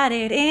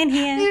started in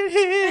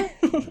here.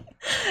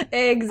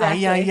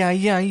 Exactly. Yeah.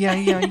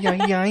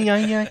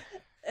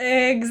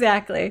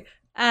 Exactly.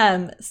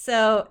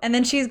 So, and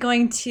then she's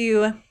going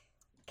to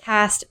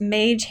cast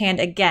Mage Hand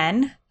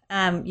again,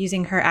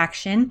 using her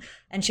action,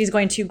 and she's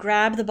going to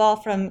grab the ball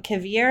from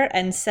Kavir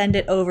and send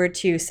it over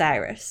to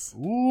Cyrus.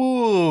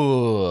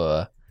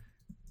 Ooh.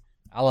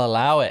 I'll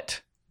allow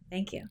it.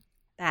 Thank you.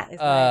 That is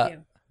what I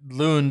do.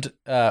 Lund,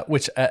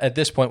 which at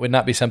this point would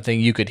not be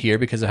something you could hear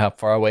because of how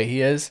far away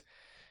he is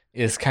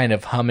kind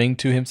of humming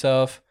to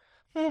himself.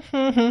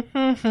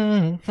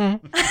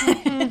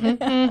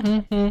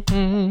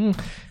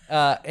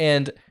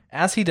 And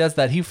as he does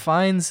that, he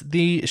finds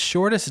the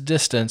shortest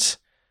distance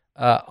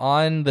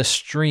on the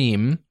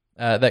stream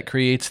that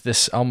creates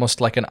this almost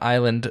like an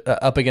island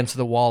up against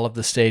the wall of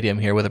the stadium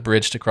here with a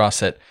bridge to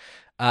cross it,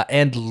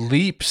 and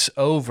leaps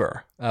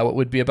over what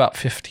would be about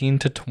 15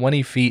 to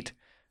 20 feet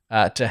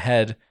to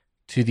head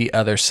to the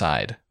other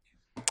side.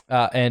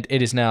 And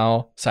it is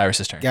now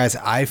Cyrus's turn. Guys,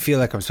 I feel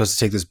like I'm supposed to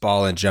take this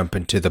ball and jump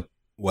into the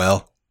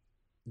well.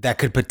 That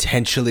could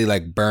potentially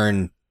like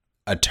burn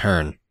a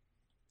turn.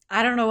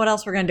 I don't know what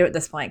else we're going to do at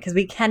this point because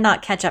we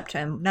cannot catch up to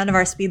him. None of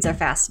our speeds are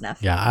fast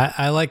enough. Yeah,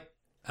 I like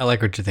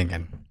what you're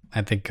thinking.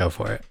 I think go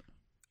for it.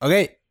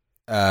 Okay.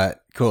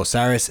 Cool.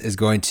 Cyrus is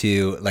going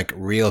to like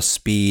real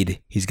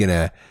speed. He's going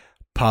to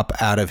pop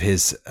out of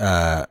his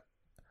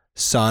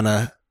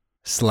sauna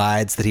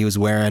slides that he was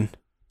wearing.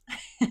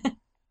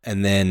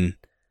 And then,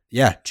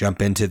 yeah,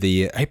 jump into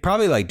he'd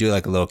probably like do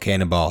like a little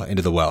cannonball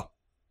into the well.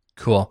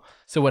 Cool.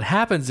 So what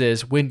happens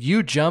is when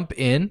you jump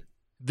in,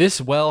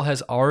 this well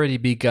has already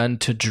begun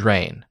to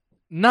drain.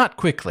 Not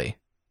quickly,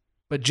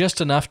 but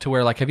just enough to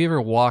where, like, have you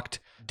ever walked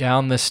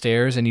down the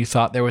stairs and you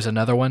thought there was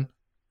another one?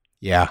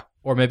 Yeah.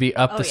 Or maybe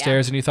up the yeah.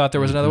 stairs and you thought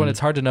there was another one? It's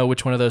hard to know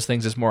which one of those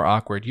things is more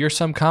awkward. You're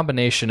some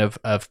combination of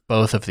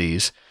both of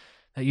these.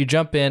 You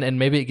jump in and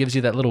maybe it gives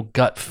you that little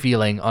gut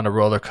feeling on a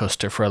roller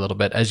coaster for a little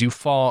bit as you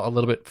fall a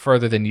little bit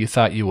further than you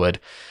thought you would.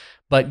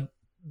 But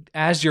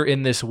as you're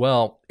in this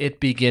well, it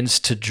begins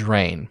to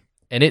drain.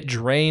 And it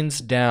drains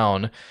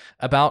down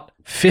about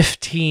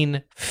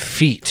 15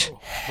 feet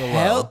below.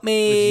 Help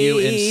me.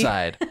 With you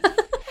inside.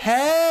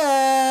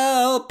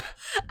 Help!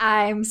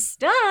 I'm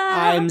stuck.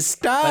 I'm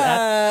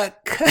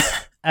stuck.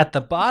 At the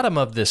bottom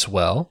of this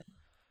well,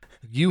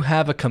 you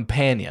have a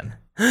companion.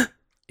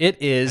 It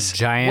is A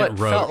giant what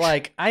roach. felt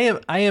like I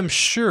am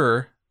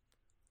sure.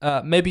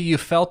 Maybe you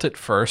felt it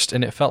first,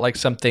 and it felt like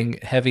something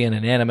heavy and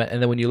inanimate.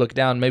 And then when you look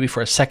down, maybe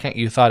for a second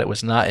you thought it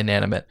was not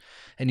inanimate,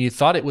 and you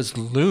thought it was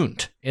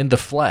Lund in the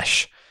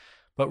flesh.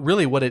 But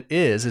really, what it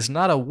is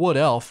not a wood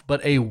elf,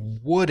 but a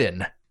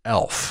wooden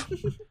elf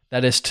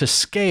that is to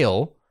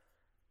scale.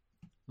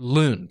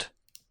 Lund,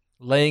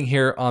 laying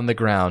here on the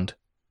ground,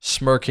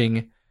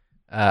 smirking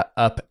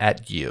up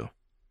at you.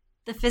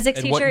 The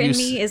physics And what teacher in you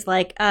me is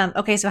like,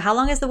 okay, so how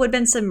long has the wood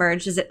been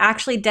submerged? Is it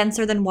actually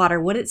denser than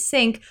water? Would it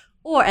sink?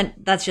 Or, and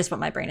that's just what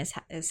my brain is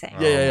saying.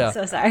 Yeah.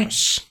 So sorry.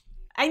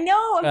 I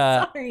know,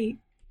 I'm sorry.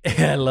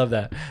 I love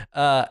that.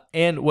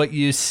 And what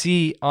you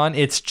see on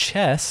its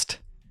chest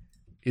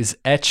is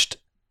etched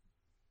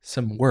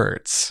some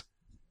words.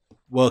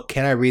 Well,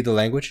 can I read the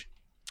language?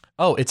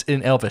 Oh, it's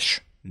in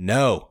Elvish.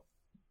 No.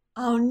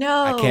 Oh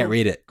no. I can't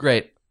read it.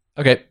 Great.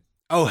 Okay.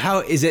 Oh, how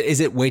is it? Is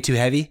it way too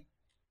heavy?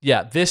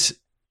 Yeah, this,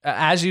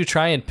 as you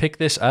try and pick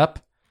this up,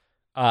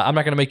 I'm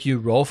not going to make you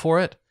roll for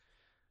it,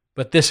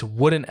 but this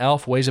wooden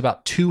elf weighs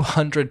about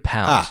 200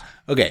 pounds.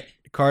 Okay.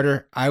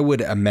 Carter, I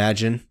would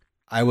imagine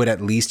I would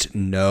at least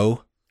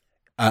know,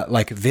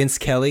 like Vince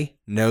Kelly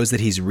knows that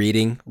he's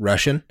reading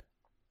Russian,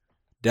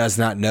 does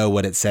not know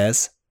what it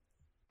says,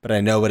 but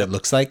I know what it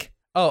looks like.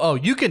 Oh,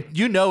 you can.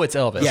 You know it's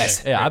Elvish.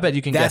 Yes. Yeah, I bet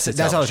you can guess it's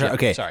that's all I was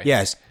Elvish. trying.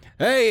 Yeah, Okay. sorry.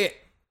 Yes.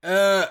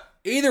 Hey,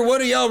 either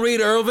one of y'all read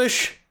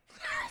Elvish?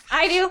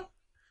 I do.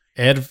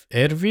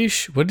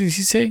 Elvish? What did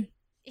he say?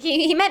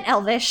 He meant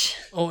Elvish.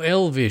 Oh,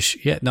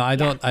 Elvish. Yeah, no, I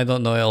don't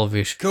know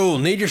Elvish. Cool.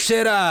 Need your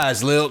set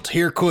eyes, Lilt.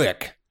 Here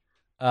quick.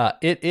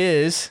 It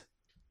is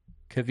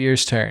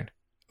Kavir's turn.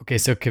 Okay,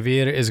 so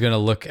Kavir is going to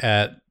look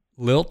at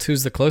Lilt,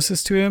 who's the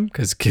closest to him,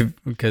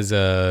 because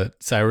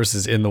Cyrus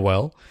is in the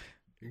well.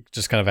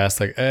 Just kind of ask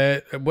like,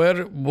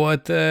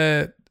 what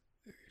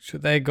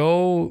should I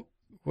go?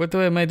 What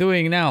am I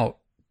doing now?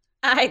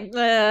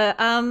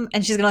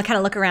 And she's gonna kind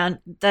of look around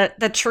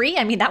the tree.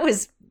 I mean, that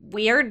was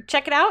weird.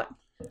 Check it out.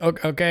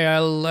 Okay,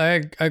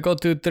 I go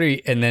to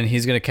 3, and then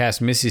he's gonna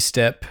cast Misty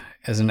Step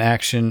as an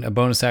action, a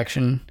bonus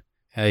action.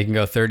 He can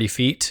go 30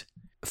 feet.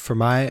 For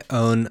my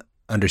own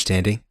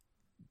understanding,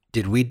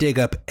 did we dig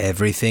up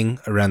everything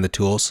around the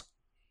tools?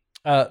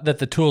 That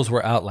the tools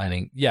were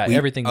outlining. Yeah,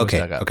 everything was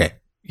dug up. Okay.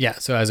 Yeah,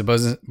 so as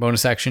a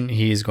bonus action,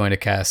 he's going to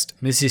cast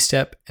Misty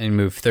Step and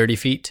move 30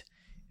 feet,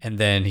 and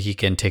then he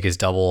can take his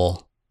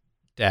double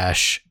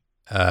dash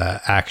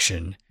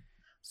action.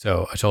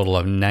 So a total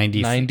of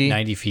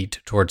 90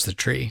 feet towards the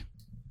tree.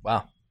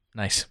 Wow,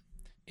 nice.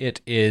 It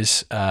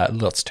is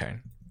Lilt's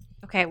turn.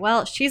 Okay,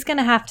 well, she's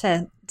gonna have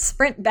to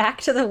sprint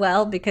back to the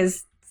well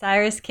because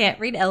Cyrus can't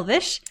read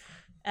Elvish.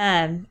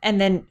 And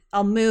then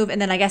I'll move,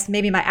 and then I guess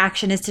maybe my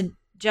action is to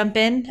jump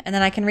in, and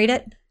then I can read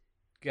it.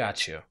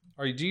 Got you.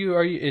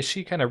 Is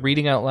she kind of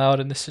reading out loud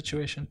in this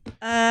situation?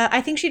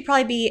 I think she'd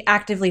probably be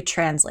actively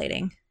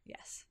translating.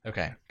 Yes.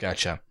 Okay,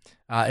 gotcha.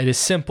 It is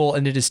simple,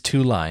 and it is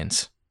 2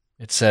 lines.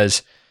 It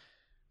says,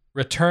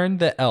 "Return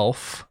the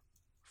elf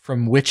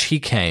from which he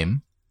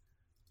came,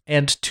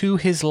 and to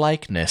his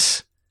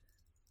likeness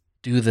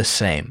do the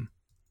same.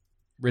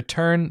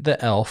 Return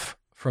the elf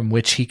from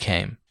which he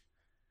came,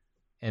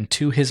 and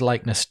to his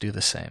likeness do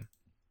the same."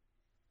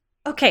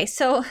 Okay,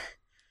 so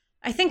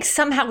I think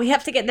somehow we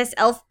have to get this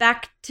elf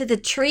back to the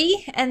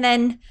tree, and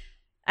then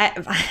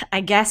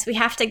I guess we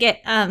have to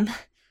get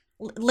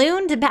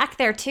Loon back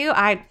there too.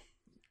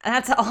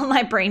 That's all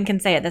my brain can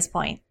say at this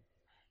point.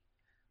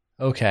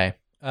 Okay,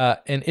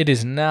 and it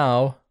is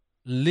now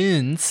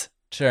Lynn's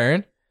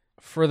turn.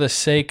 For the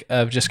sake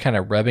of just kind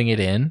of rubbing it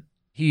in,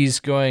 he's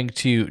going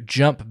to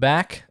jump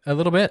back a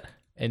little bit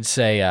and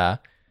say,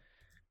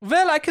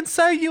 "Well, I can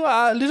say you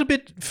are a little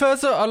bit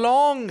further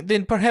along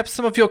than perhaps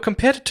some of your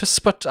competitors,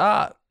 but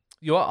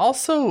you are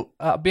also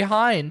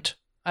behind.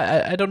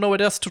 I don't know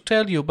what else to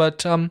tell you,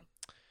 but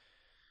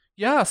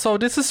yeah, so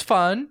this is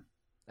fun."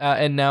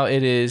 And now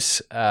it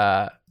is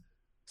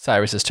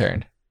Cyrus's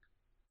turn.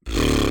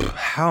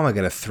 How am I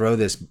going to throw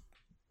this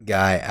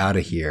guy out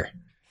of here?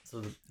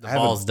 So the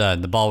ball's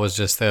done. The ball was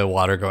just the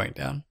water going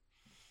down.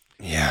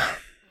 Yeah.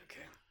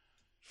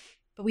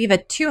 But we have a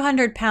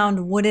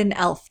 200-pound wooden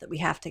elf that we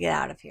have to get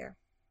out of here.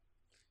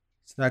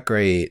 It's not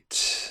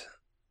great.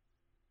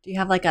 Do you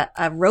have like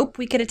a rope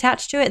we could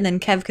attach to it, and then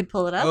Kev could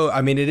pull it up? Oh,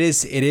 I mean, it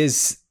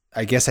is.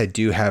 I guess I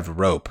do have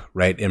rope,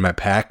 right, in my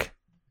pack.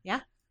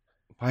 Yeah.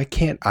 Why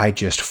can't I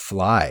just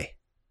fly?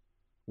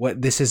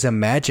 What? This is a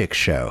magic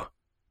show.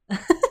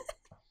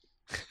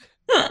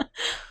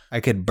 I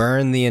could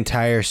burn the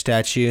entire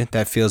statue.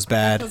 That feels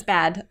bad. That feels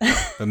bad.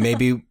 But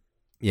maybe,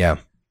 yeah.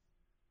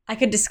 I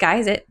could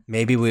disguise it.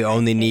 Maybe we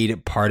only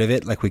need part of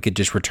it. Like we could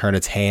just return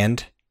its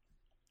hand.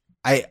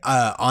 I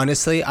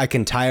honestly, I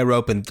can tie a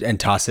rope and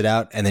toss it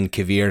out, and then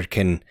Kavir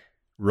can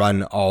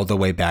run all the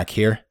way back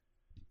here.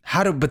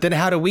 But then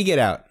how do we get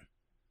out?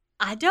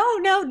 I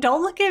don't know.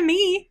 Don't look at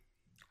me.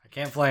 I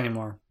can't fly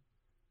anymore.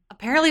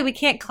 Apparently we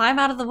can't climb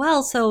out of the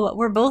well, so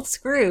we're both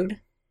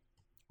screwed.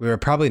 We were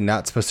probably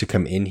not supposed to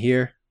come in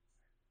here.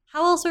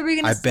 How else were we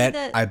going to see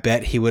that? I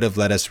bet he would have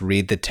let us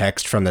read the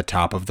text from the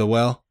top of the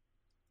well.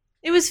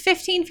 It was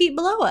 15 feet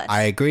below us.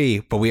 I agree,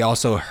 but we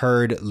also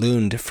heard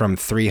Lund from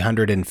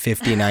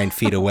 359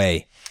 feet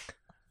away.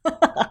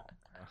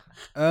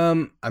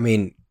 I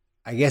mean,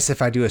 I guess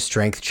if I do a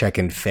strength check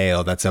and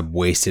fail, that's a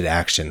wasted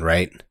action,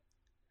 right?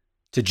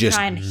 To just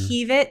try and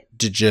heave it.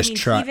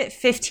 Try. Heave it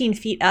 15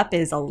 feet up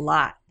is a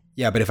lot.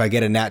 Yeah, but if I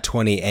get a nat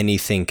 20,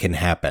 anything can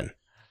happen.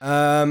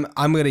 I'm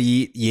gonna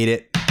yeet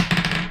it.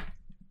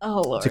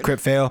 Oh Lord! It's a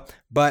crit fail,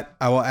 but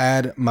I will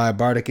add my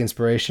bardic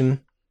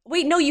inspiration.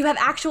 Wait, no, you have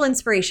actual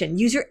inspiration.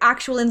 Use your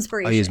actual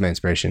inspiration. I'll use my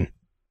inspiration.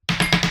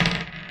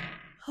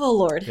 Oh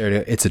Lord! There it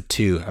is. It's a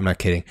 2. I'm not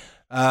kidding.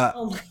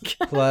 Oh my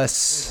God!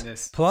 Plus.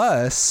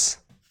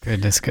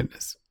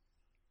 Goodness.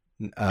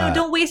 No,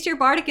 don't waste your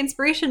bardic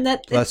inspiration.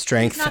 Plus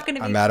strength. Not gonna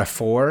be I'm at a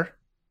 4.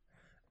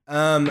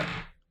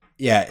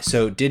 Yeah.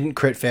 So didn't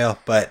crit fail,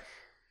 but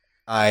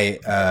I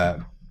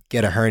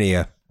get a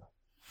hernia.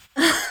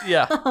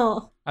 Yeah.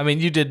 Oh. I mean,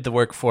 you did the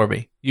work for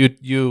me.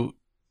 You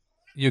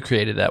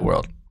created that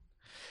world.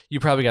 You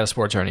probably got a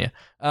sports hernia.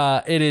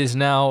 It is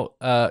now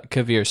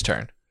Kavir's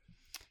turn.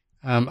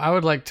 I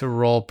would like to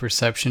roll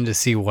perception to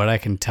see what I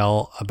can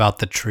tell about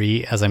the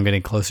tree as I'm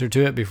getting closer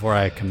to it before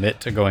I commit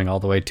to going all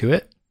the way to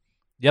it.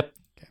 Yep.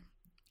 Okay.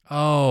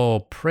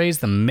 Oh, praise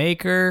the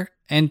maker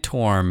and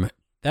Torm.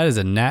 That is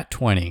a nat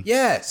 20.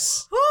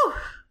 Yes. Whew.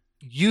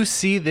 You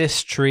see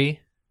this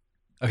tree.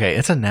 Okay,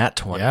 it's a nat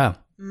 20. Yeah.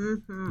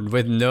 Mm-hmm.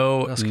 With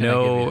What else can I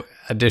give you?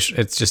 addition.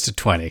 It's just a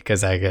 20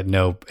 because I get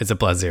no, it's a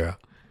 +0.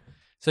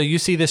 So you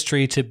see this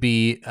tree to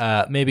be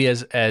maybe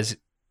as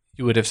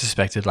you would have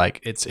suspected,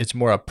 like it's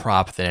more a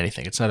prop than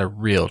anything. It's not a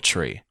real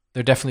tree.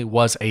 There definitely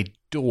was a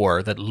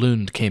door that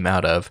Lund came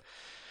out of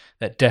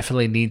that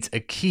definitely needs a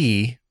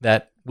key.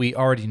 That we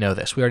already know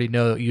this. We already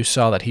know you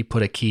saw that he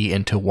put a key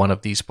into one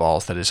of these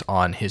balls that is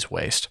on his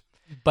waist.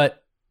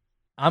 But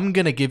I'm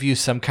gonna give you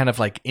some kind of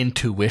like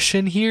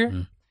intuition here.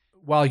 Mm.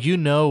 While you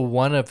know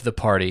one of the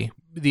party,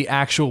 the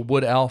actual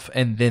wood elf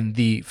and then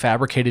the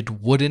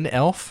fabricated wooden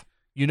elf,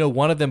 you know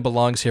one of them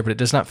belongs here, but it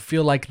does not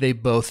feel like they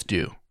both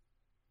do.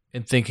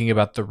 In thinking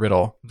about the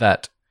riddle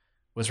that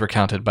was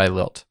recounted by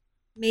Lilt.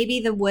 Maybe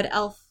the wood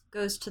elf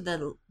goes to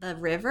the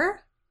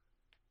river?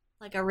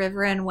 Like a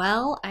river and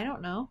well? I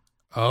don't know.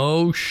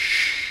 Oh,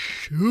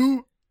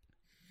 shoot.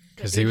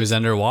 Because he was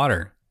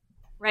underwater.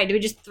 Right, do we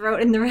just throw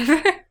it in the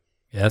river?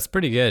 Yeah, that's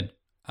pretty good.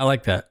 I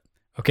like that.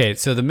 Okay,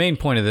 so the main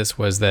point of this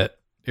was that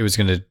it was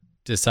going to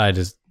decide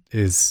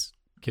is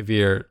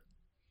Kavir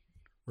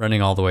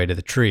running all the way to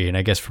the tree. And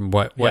I guess from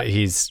what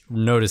he's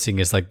noticing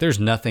is like there's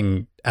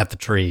nothing at the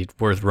tree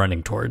worth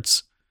running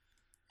towards.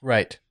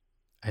 Right.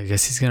 I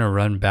guess he's going to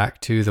run back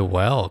to the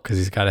well because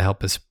he's got to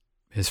help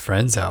his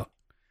friends out.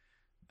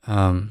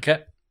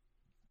 Okay.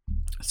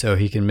 So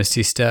he can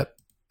Misty Step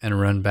and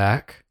run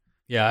back.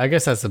 Yeah, I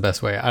guess that's the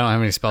best way. I don't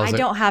have any spells. I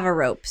don't have a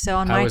rope, so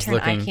on I my was turn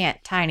looking- I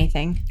can't tie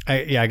anything.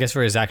 I guess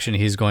for his action,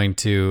 he's going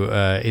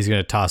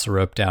to toss a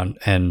rope down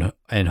and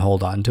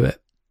hold on to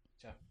it.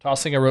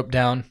 Tossing a rope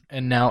down,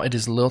 and now it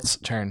is Lilt's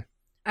turn.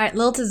 All right,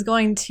 Lilt is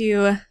going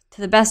to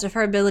the best of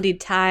her ability,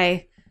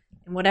 tie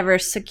in whatever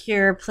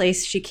secure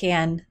place she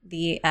can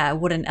the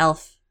wooden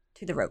elf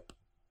to the rope.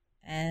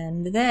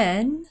 And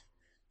then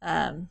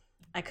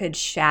I could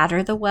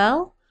shatter the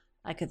well.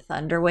 I could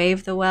thunder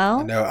wave the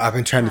well. No, I've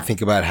been trying to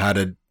think about how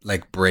to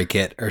like break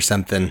it or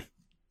something.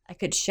 I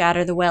could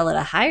shatter the well at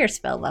a higher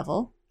spell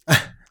level.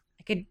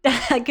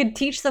 I could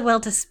teach the well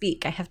to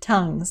speak. I have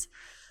tongues.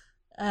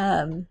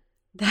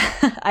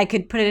 I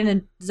could put it in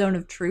a zone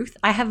of truth.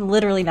 I have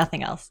literally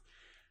nothing else.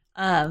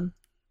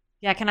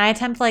 Yeah, can I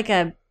attempt like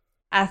a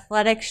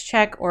athletics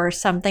check or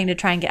something to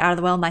try and get out of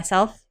the well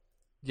myself?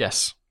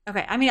 Yes.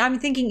 Okay, I mean, I'm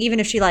thinking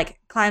even if she like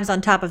climbs on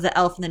top of the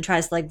elf and then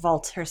tries to like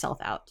vault herself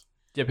out.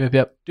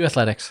 Yep. Do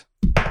athletics.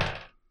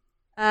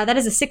 That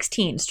is a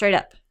 16, straight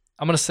up.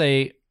 I'm going to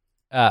say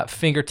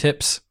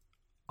fingertips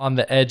on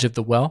the edge of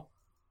the well.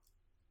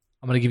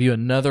 I'm going to give you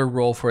another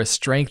roll for a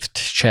strength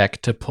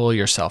check to pull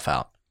yourself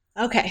out.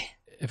 Okay.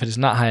 If it is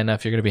not high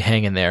enough, you're going to be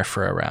hanging there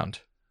for a round.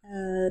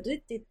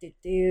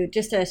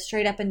 Just a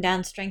straight up and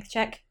down strength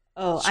check.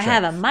 Oh, Strength. I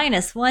have a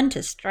 -1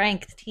 to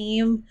strength,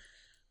 team.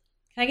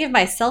 Can I give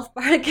myself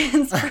bardic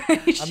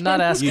inspiration? I'm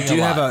not asking You do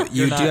a have lot. a you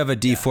You're do not- have a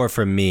D4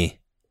 from me.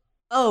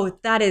 Oh,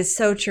 that is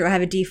so true. I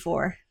have a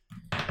D4.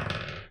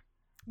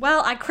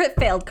 Well, I crit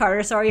failed,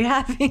 Carter, so are you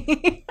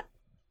happy?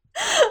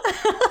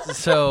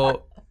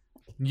 So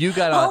you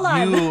got Hold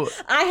on. you.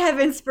 I have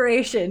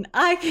inspiration.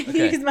 I can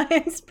Okay. use my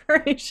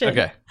inspiration.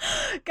 Okay.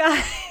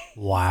 Guys,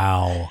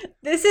 Wow.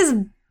 this is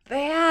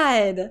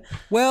bad.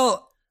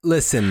 Well,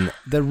 listen,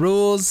 the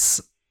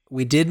rules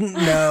we didn't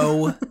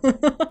know.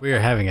 We are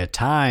having a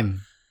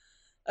time.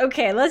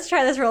 Okay, let's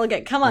try this roll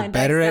again. Come We're on.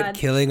 better Dice at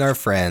killing our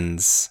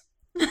friends.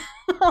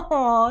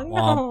 Oh,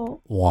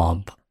 no.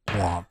 Womp.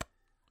 Womp.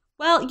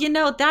 Well,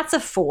 that's a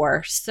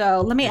 4.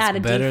 So let me add a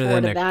better D4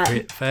 than to a that.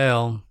 crit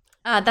fail.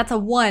 That's a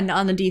 1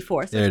 on the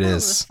D4. So There it total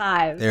is.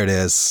 5. There it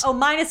is. Oh,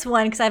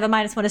 -1 because I have a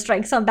 -1 to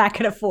strength, so I'm back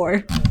at a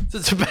 4.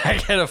 It's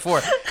back at a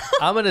 4.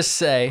 I'm going to Oh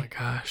say my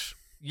gosh.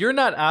 you're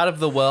not out of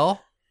the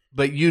well,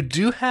 but you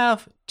do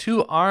have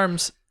 2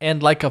 arms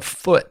and like a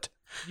foot.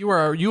 You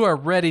are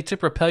ready to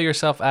propel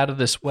yourself out of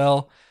this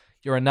well.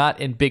 You are not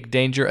in big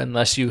danger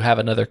unless you have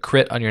another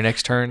crit on your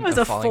next turn That was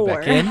of a falling 4.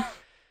 back in.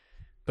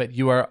 But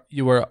you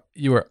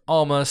are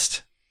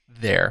almost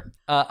there.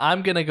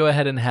 I'm gonna go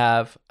ahead and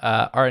have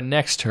our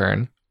next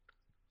turn,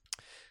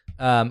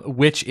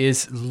 which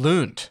is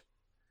Lund.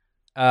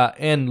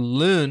 And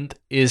Lund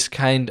is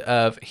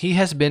he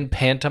has been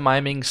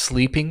pantomiming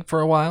sleeping for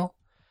a while.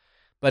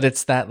 But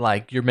it's that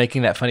like you're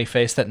making that funny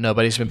face that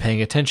nobody's been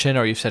paying attention,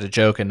 or you've said a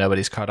joke and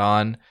nobody's caught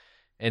on.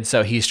 And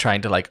so he's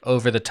trying to like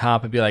over the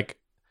top and be like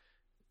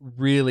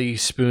really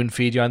spoon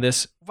feed you on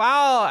this.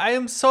 Wow, I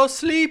am so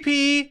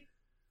sleepy.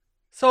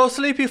 So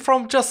sleepy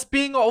from just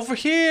being over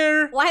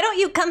here Why don't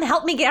you come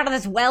help me get out of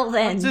this well on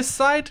then? this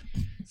side.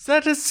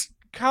 That is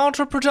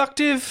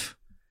counterproductive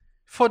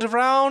for the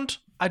round.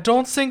 I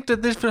don't think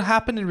that this will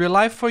happen in real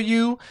life for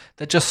you,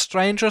 that just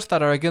strangers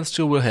that are against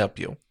you will help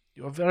you.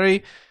 You are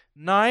very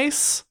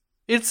nice,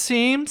 it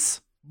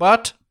seems,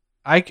 but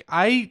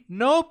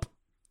nope,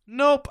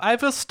 I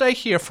will stay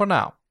here for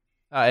now.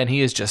 And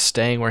he is just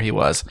staying where he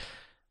was.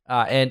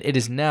 And it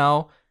is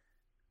now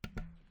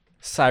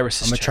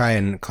Cyrus's I'm gonna turn try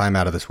and climb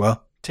out of this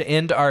well. to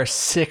end our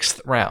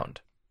 6th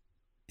round.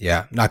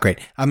 Yeah, not great.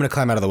 I'm gonna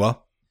climb out of the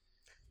well.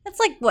 That's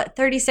like, what,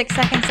 36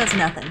 seconds? That's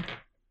nothing.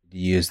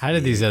 Use How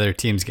did these other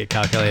teams get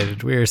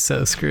calculated? We are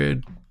so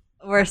screwed.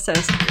 We're so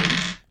screwed.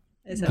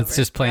 It's Let's over.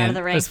 just We're play. out of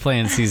the ring. Let's play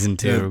in season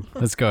 2.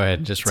 Let's go ahead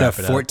and just It's wrap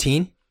a it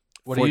 14?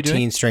 What are you 14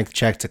 doing? strength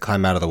check to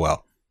climb out of the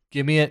well.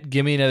 Give me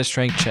another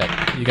strength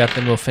check. You got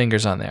them little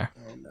fingers on there.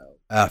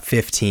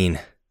 15.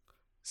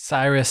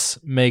 Cyrus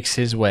makes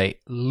his way,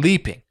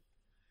 leaping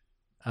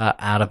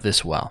out of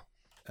this well.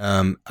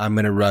 I'm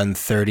going to run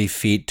 30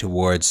 feet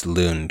towards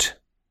Lund.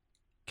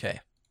 Okay.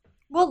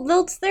 Well,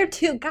 Lilt's there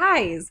too.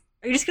 Guys,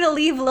 are you just going to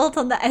leave Lilt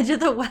on the edge of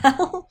the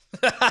well?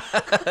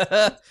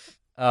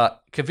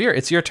 Kavir,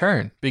 it's your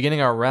turn.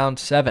 Beginning our round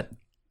 7.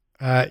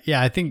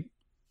 Yeah, I think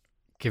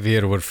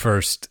Kavir would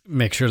first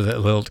make sure that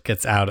Lilt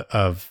gets out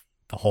of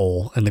the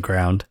hole in the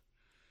ground.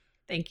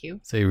 Thank you.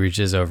 So he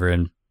reaches over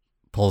and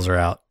pulls her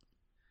out.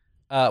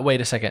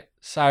 Wait a second.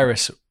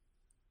 Cyrus,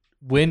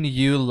 when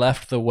you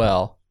left the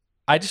well,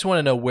 I just want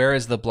to know, where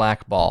is the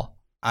black ball?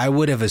 I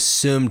would have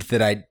assumed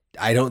that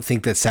I don't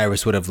think that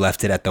Cyrus would have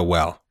left it at the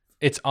well.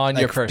 It's on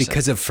your person.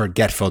 Because of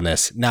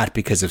forgetfulness, not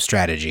because of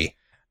strategy.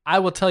 I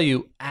will tell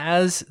you,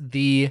 as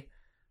you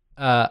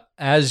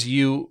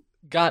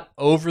got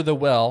over the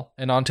well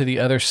and onto the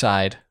other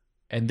side,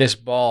 and this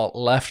ball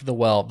left the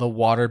well, the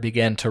water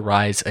began to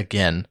rise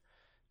again,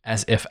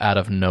 as if out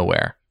of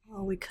nowhere.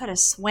 Oh, we could have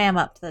swam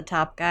up to the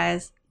top,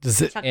 guys.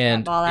 Does it? Chuck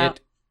And that ball out.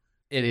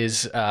 it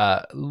is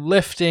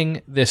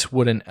lifting this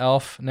wooden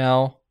elf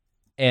now,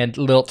 and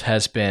Lilt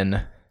has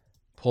been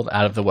pulled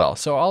out of the well.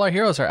 So all our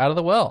heroes are out of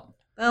the well.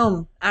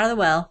 Boom, out of the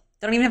well.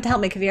 Don't even have to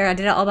help me, Kavir. I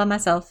did it all by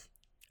myself.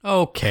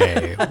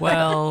 Okay,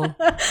 well,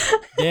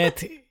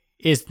 that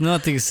is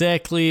not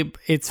exactly.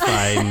 It's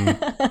fine.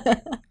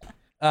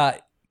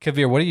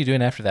 Kavir, what are you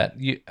doing after that?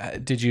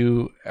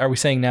 Are we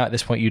saying now at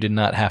this point you did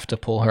not have to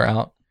pull her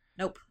out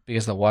Nope.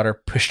 because the water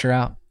pushed her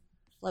out?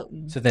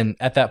 Floating. So then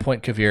at that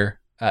point, Kavir,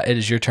 it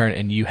is your turn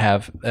and you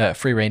have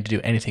free reign to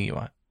do anything you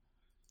want.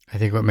 I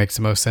think what makes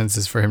the most sense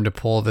is for him to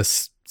pull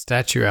this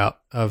statue out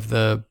of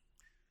the.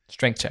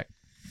 Strength check.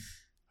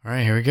 All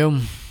right, here we go.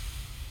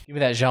 Give me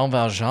that Jean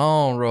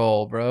Valjean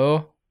roll,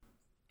 bro.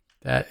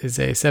 That is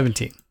a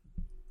 17.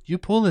 You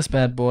pull this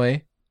bad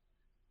boy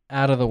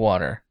out of the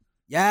water.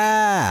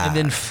 Yeah. And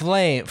then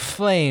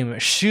flame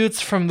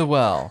shoots from the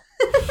well.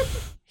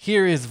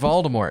 Here is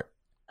Voldemort.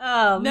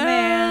 Oh,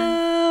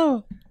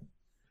 man.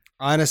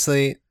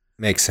 Honestly,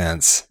 makes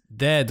sense.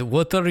 Dad,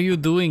 what are you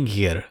doing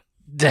here?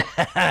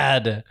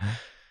 Dad.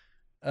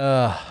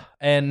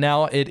 And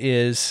now it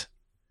is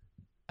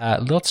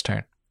Lilt's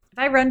turn. If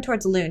I run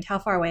towards Lund, how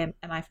far away am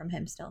I from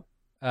him still?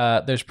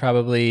 There's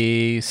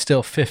probably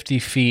still 50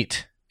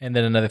 feet and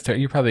then another 30.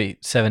 You're probably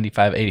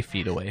 75, 80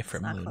 feet away It's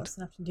from not Lund. close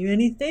enough to do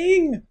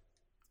anything.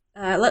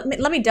 Let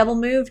me double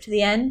move to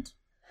the end.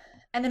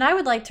 And then I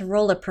would like to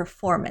roll a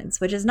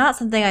performance, which is not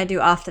something I do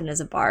often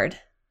as a bard.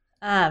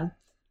 And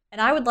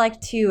I would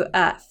like to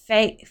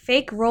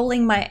fake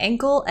rolling my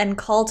ankle and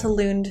call to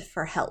Lund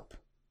for help.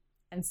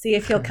 And see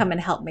if he'll come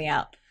and help me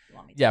out. You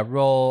want me to? Yeah,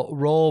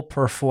 roll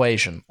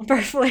persuasion.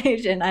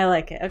 Persuasion, I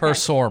like it. Okay.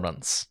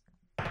 Performance.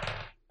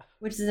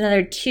 Which is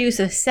another 2,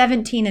 so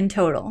 17 in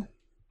total.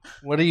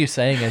 What are you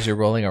saying as you're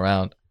rolling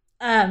around?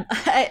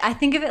 I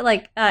think of it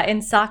like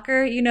in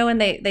soccer, you know, when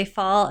they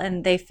fall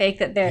and they fake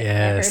that they're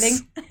Yes.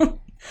 hurting.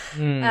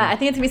 I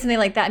think it's gonna be something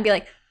like that, and be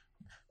like,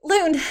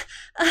 Lund,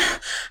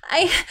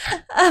 I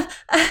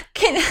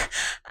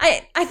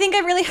think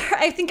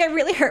I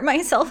really hurt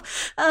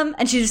myself.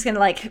 And she's just gonna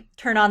like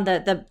turn on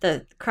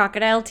the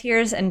crocodile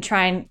tears and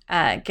try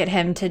and get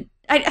him to.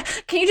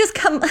 Can you just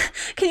come?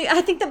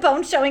 I think the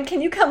bone's showing.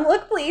 Can you come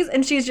look, please?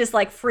 And she's just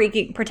like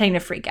pretending to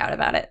freak out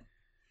about it.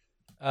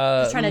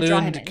 Just trying to draw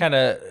him in. Lund kind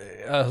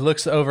of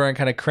looks over and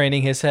kind of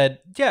craning his head.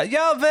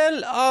 Yeah,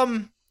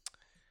 well,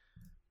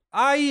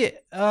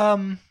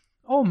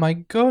 oh my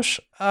gosh,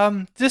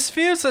 this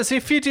feels as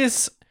if it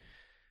is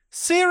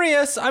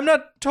serious. I'm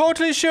not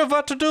totally sure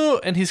what to do.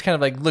 And he's kind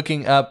of like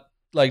looking up,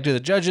 like to the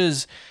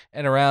judges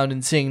and around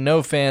and seeing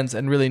no fans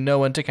and really no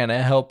one to kind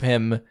of help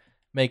him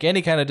make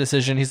any kind of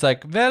decision. He's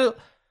like, well,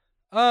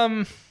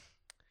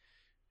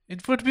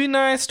 it would be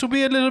nice to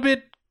be a little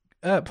bit,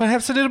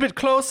 perhaps a little bit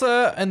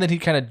closer. And then he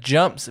kind of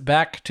jumps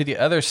back to the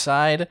other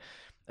side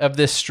of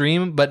this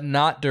stream, but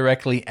not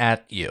directly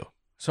at you.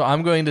 So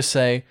I'm going to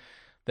say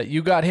that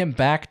you got him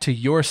back to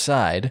your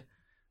side,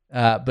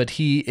 but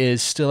he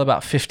is still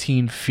about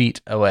 15 feet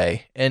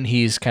away. And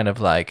he's kind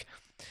of like,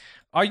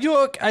 are you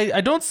okay?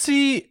 I don't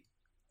see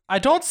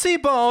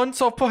bone,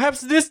 so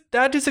perhaps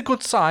that is a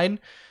good sign.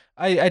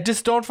 I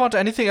just don't want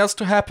anything else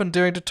to happen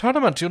during the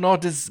tournament. You know,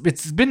 it's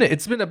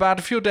been about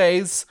a few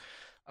days.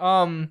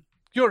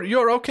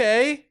 You're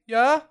okay,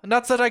 yeah?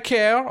 Not that I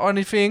care or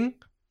anything,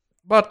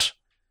 but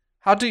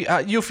how do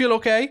you feel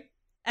okay?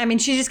 I mean,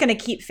 she's just gonna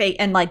keep fake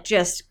and like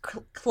just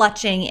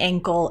clutching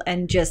ankle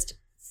and just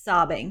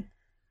sobbing.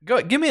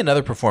 Go, give me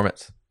another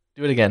performance.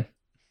 Do it again.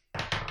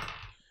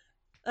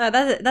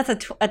 That's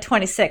a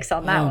 26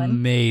 on that one.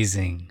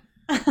 Amazing.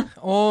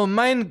 Oh,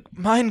 mein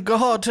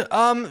God.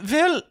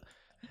 Well,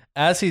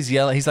 as he's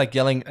yelling, he's like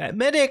yelling,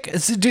 "Medic!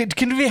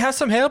 Can we have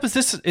some help? Is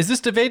this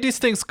the way these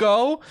things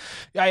go?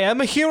 I am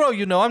a hero,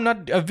 you know. I'm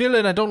not a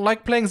villain. I don't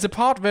like playing the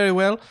part very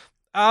well.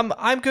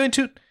 I'm going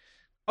to.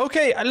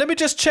 Okay, let me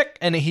just check."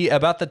 And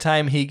about the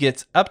time he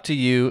gets up to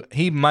you,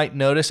 he might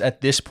notice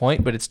at this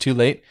point, but it's too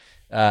late,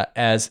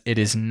 as it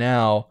is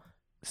now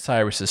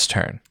Cyrus's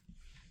turn.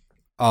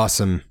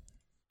 Awesome.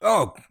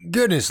 Oh,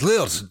 goodness,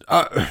 Lilt.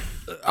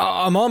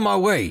 I'm on my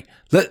way.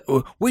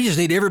 We just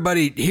need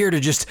everybody here to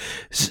just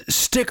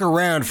stick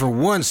around for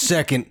 1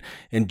 second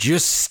and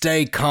just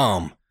stay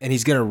calm. And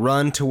he's going to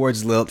run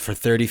towards Lilt for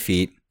 30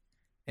 feet,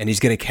 and he's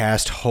going to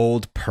cast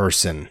Hold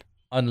Person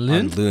On on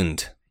Lund?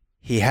 Lund.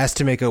 He has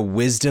to make a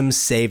wisdom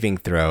saving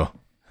throw.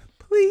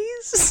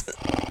 Please.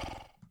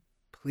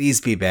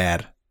 Please be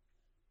bad.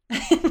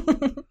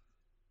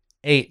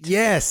 8.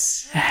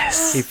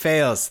 Yes. He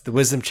fails. The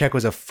wisdom check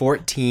was a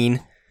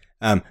 14.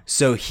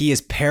 So he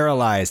is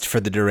paralyzed for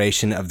the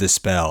duration of the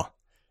spell.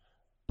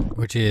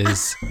 Which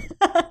is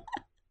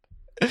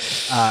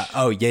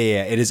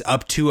It is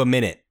up to a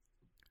minute.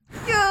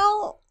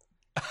 Yo.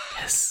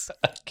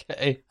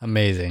 Okay.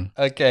 amazing.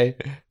 Okay.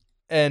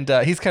 And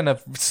he's kind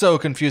of so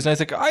confused. And he's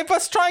like, "I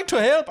was trying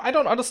to help. I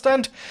don't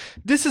understand.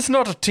 This is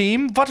not a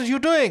team. What are you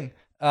doing?"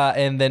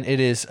 And then it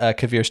is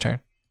Kavir's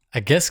turn. I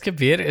guess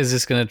Kabir is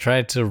just going to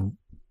try to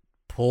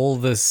pull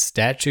the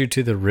statue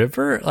to the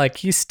river. Like,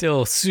 he's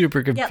still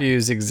super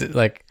confused.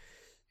 Like,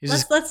 he's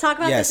just Let's talk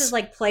about Yes. this as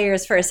like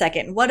players for a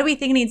second. What do we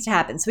think needs to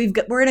happen? So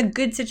we're in a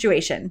good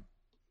situation.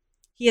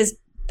 He has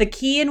the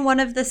key in one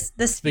of the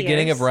spheres.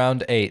 Beginning of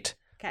round 8.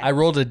 Okay. I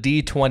rolled a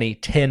d20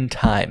 10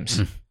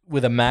 times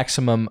with a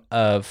maximum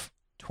of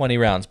 20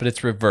 rounds, but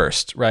it's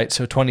reversed, right?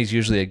 So 20 is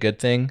usually a good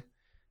thing.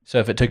 So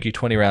if it took you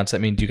 20 rounds, that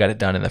means you got it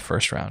done in the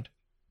first round.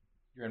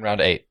 You're in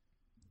round 8.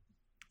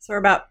 So we're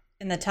about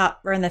in the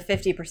top. We're in the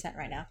 50%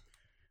 right now,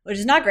 which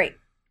is not great.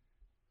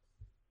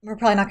 We're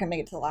probably not going to make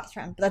it to the last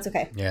round, but that's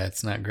okay. yeah,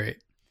 it's not great.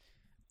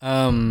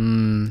 All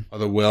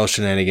the well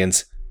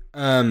shenanigans.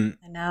 I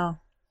know.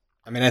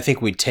 I mean, I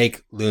think we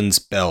take Lund's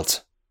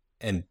belt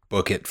and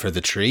book it for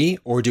the tree,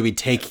 or do we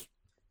take...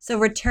 So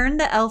return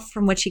the elf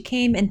from which he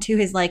came, and to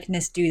his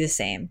likeness do the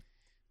same.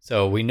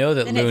 So we know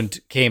that Then it- Lund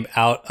came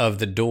out of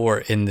the door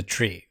in the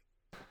tree.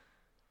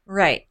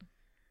 Right.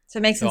 So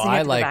it makes So sense to I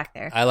get to like go back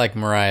there. I like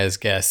Mariah's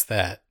guess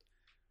that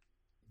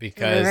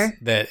because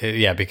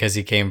river? because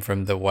he came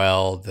from the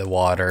well, the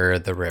water,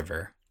 the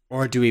river.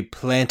 Or do we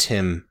plant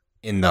him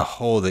in the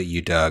hole that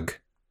you dug?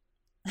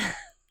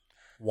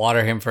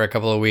 Water him for a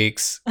couple of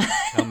weeks,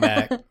 come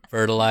back,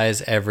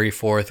 fertilize every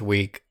 4th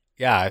week.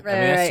 Yeah, I mean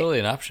that's right. totally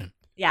an option.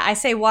 Yeah, I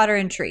say water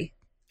and tree.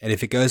 And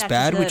if it goes That's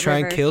bad, we the try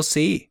and river. kill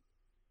C.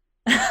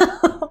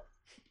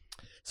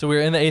 So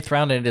we're in the 8th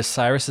round, and it is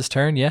Cyrus's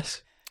turn,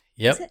 yes?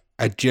 Yep.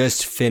 I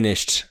just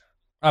finished.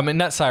 I mean,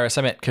 not Cyrus.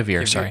 I meant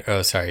Kavir, sorry.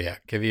 Oh, sorry. Yeah,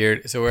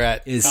 Kavir. So we're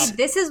at Is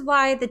This is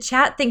why the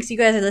chat thinks you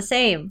guys are the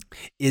same.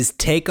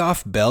 take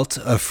off belt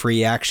a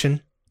free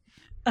action?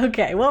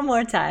 Okay, one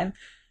more time.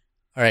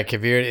 All right,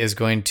 Kavir is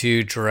going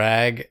to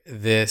drag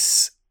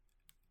this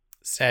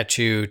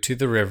statue to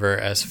the river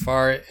as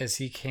far as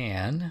he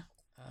can.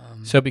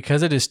 So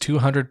because it is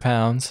 200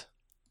 pounds,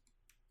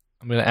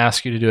 I'm going to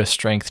ask you to do a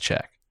strength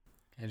check.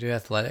 Can I do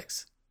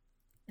athletics?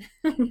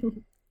 Or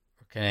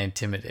can I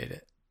intimidate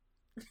it?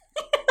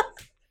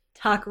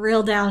 Talk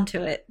real down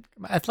to it.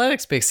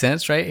 Athletics makes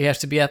sense, right? He has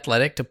to be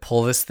athletic to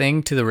pull this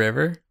thing to the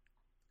river,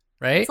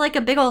 right? It's like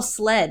a big old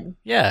sled.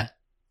 Yeah.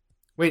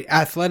 Wait,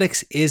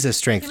 athletics is a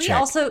strength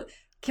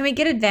Can we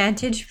get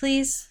advantage,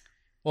 please?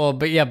 Well,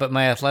 but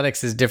my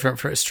athletics is different.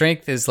 For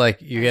strength is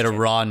like you get a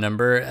raw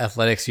number.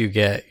 Athletics, you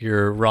get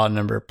your raw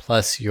number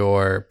plus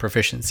your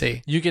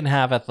proficiency. You can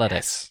have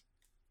athletics.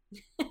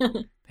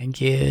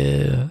 Thank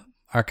you,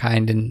 our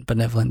kind and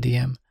benevolent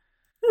DM.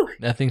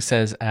 Nothing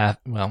says,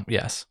 well,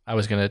 yes. I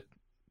was going to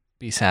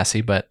be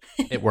sassy, but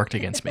it worked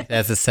against me.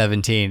 That's a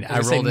 17. I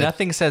I say rolled it.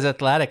 nothing says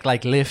athletic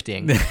like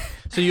lifting.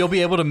 So you'll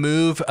be able to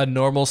move a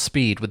normal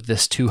speed with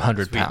this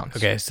 200 pounds.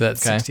 Okay, so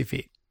that's Okay. 60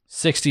 feet.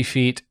 60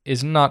 feet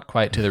is not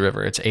quite to the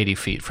river. It's 80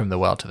 feet from the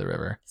well to the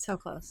river. So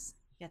close.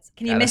 Yes.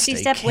 Can you Gotta misty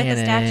stay step with the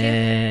statue?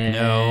 cannon.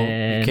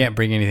 No, you can't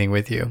bring anything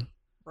with you.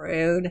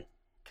 Rude.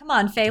 Come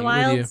on, Take it with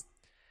you. Feywilds.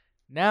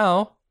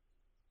 Now,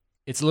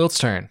 it's Lilt's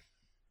turn.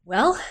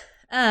 Well,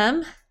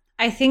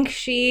 I think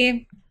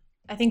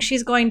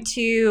she's going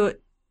to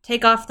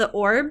take off the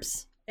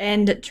orbs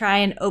and try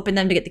and open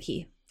them to get the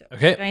key.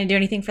 Okay. Do I need to do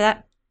anything for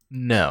that?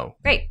 No.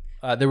 Great.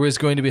 There was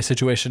going to be a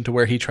situation to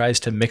where he tries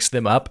to mix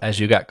them up as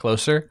you got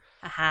closer,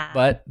 Aha.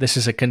 but this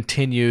is a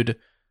continued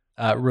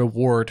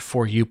reward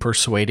for you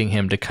persuading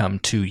him to come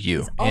to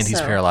you. And he's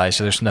also- paralyzed,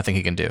 so there's nothing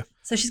he can do.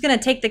 So she's going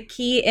to take the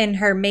key in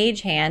her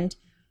mage hand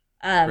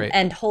Great.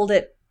 and hold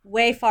it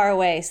way far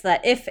away so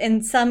that if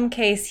in some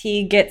case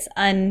he gets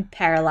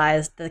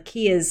unparalyzed, the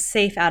key is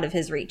safe out of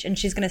his reach. And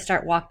she's going to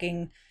start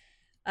walking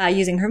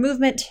using her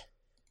movement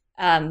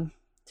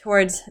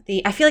towards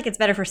the... I feel like it's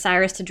better for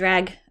Cyrus to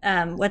drag,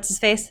 what's his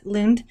face?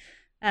 Lund.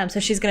 So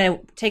she's going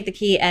to take the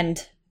key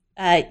and,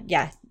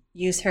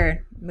 use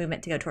her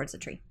movement to go towards the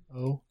tree.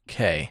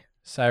 Okay.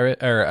 Cyrus,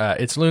 or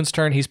it's Loon's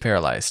turn. He's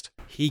paralyzed.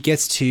 He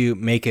gets to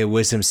make a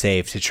wisdom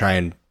save to try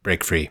and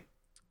break free.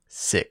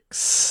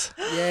 6.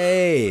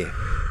 Yay!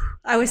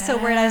 I was so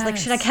worried. I was like,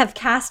 should I have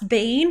cast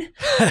Bane?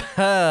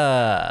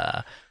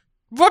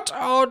 What?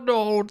 Oh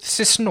no, this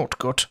is not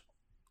good.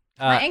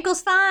 My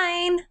ankle's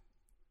fine.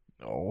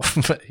 Oh,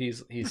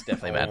 he's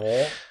definitely mad.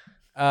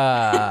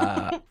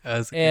 That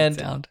was a And-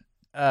 good sound.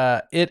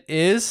 It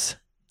is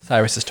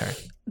Cyrus's turn.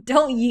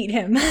 Don't yeet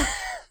him.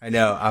 I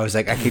know. I was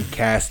like, I could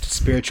cast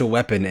spiritual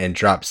weapon and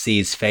drop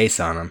C's face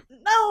on him.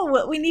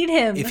 No, we need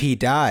him. If he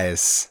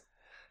dies,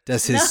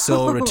 does his No.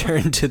 soul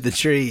return to the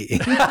tree?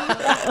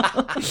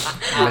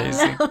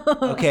 Amazing.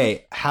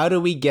 Okay, how do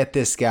we get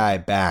this guy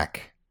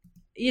back?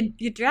 You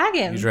drag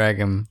him. You drag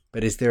him.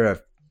 But is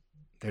there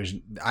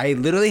I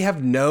literally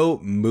have no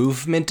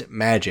movement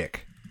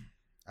magic.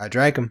 I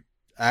drag him.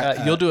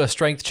 You'll do a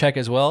strength check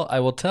as well. I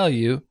will tell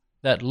you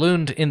that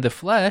Lund in the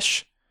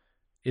flesh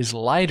is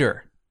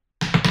lighter.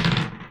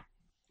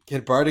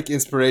 Can Bardic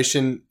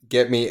Inspiration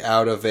get me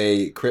out of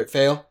a crit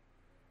fail?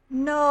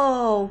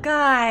 No,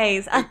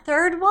 guys, a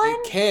third one?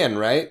 It can,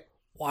 right?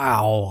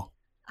 Wow.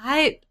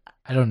 I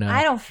don't know.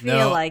 I don't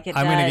feel like it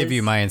I'm does. going to give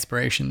you my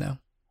inspiration, though.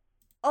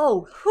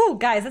 Oh, whew,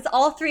 guys, that's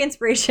all 3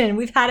 inspiration.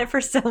 We've had it for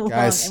so long,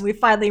 Guys. and we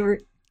finally...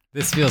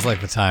 This feels like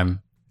the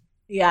time.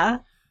 Yeah.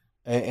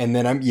 And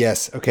then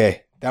yes,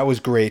 okay. That was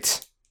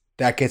great.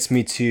 That gets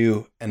me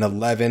to an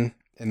 11.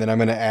 And then I'm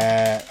going to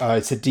add,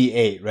 it's a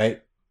D8,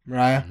 right,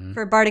 Mariah?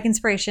 For Bardic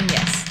Inspiration,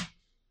 yes.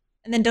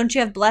 And then don't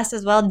you have Bless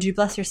as well? Did you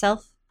bless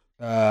yourself?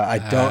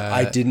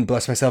 I didn't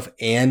bless myself,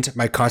 and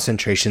my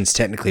concentration's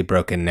technically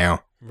broken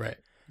now. Right.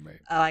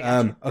 Oh, I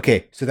got you.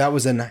 Okay, so that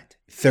was a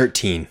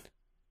 13.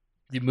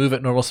 You move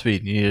at normal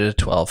speed. You needed a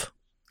 12.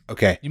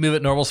 Okay. You move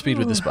at normal speed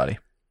with this body.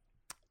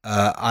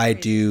 I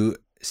do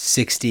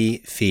 60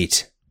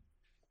 feet.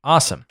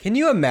 Awesome. Can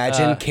you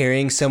imagine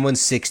carrying someone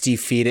 60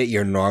 feet at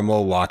your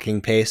normal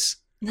walking pace?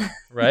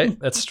 Right?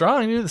 That's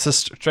strong. This is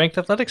strength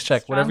athletics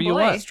check. Strong whatever you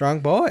boy. want. Strong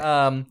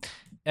boy.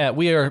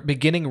 We are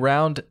beginning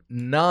round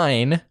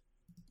 9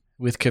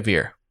 with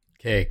Kavir.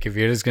 Okay,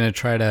 Kavira's going to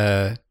try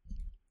to...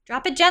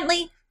 Drop it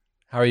gently.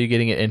 How are you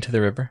getting it into the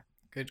river?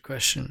 Good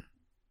question.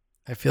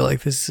 I feel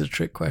like this is a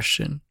trick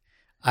question.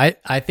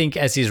 I think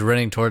as he's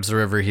running towards the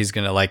river, he's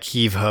going to like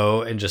heave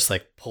ho and just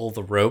like pull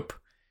the rope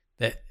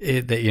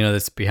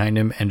that's behind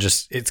him, and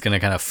just it's going to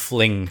kind of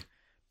fling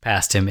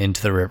past him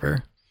into the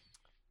river.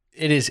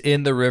 It is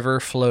in the river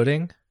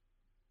floating.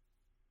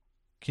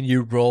 Can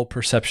you roll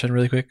perception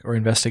really quick or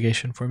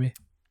investigation for me?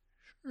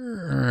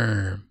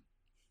 Sure.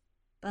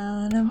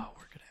 Bottom. Oh,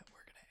 we're gonna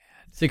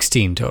add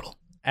 16 total.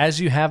 As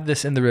you have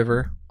this in the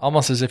river,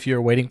 almost as if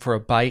you're waiting for a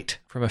bite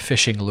from a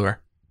fishing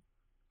lure,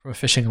 from a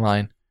fishing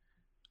line,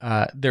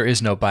 there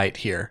is no bite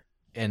here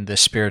in the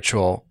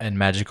spiritual and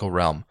magical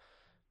realm.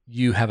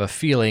 You have a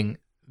feeling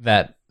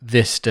that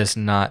this is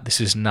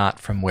not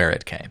from where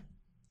it came.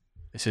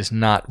 This is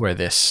not where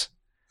this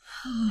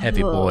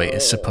heavy boy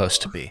is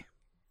supposed to be.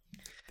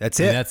 That's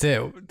And it. that's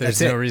it. There's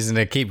That's no it. reason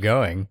to keep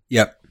going.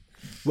 Yep.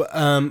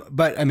 Well,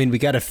 but I mean, we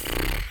got to.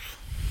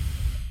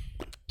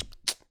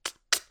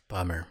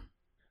 Bummer.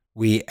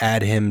 We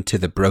add him to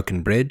the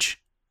broken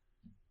bridge.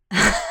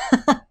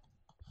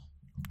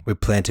 We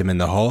plant him in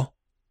the hole.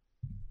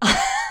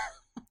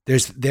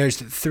 There's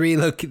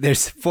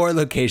 4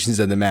 locations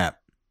on the map.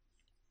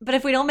 But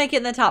if we don't make it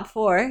in the top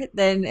 4,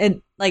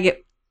 then I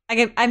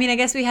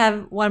guess we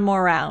have one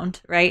more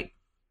round, right?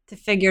 To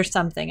figure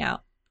something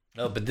out.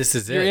 No, but this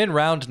is You're in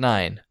round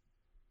 9.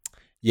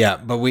 Yeah,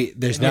 but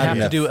there's You not have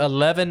enough. to do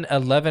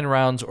 11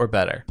 rounds or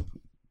better.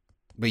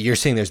 But you're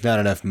saying there's not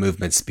enough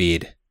movement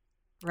speed.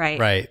 Right.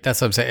 Right.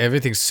 That's what I'm saying.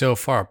 Everything's so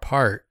far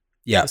apart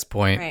at Yeah. this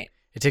point. Right.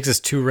 It takes us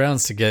 2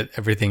 rounds to get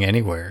everything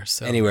anywhere.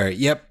 So Anywhere.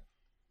 Yep.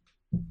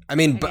 I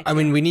mean,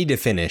 we need to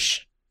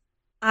finish.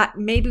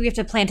 Maybe we have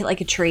to plant it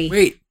like a tree.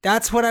 Wait,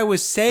 that's what I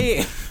was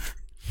saying.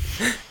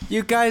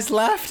 You guys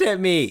laughed at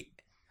me.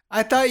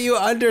 I thought you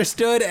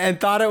understood and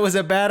thought it was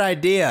a bad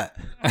idea.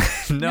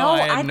 no,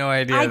 I had no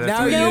idea. I That's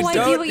now had what you no you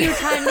idea don't- what you were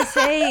trying to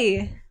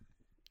say.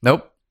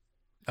 Nope.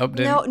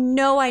 Didn't,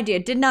 No idea.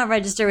 Did not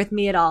register with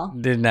me at all.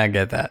 did not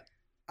get that.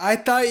 I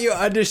thought you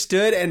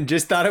understood and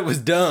just thought it was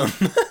dumb.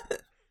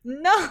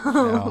 No.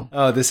 No.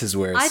 Oh, this is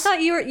worse. I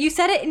thought you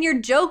said it in your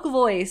joke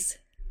voice.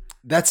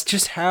 That's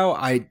just how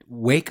I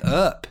wake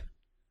up.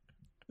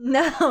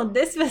 No,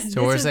 this was.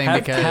 So we're saying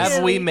because-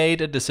 Have we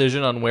made a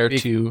decision on where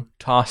to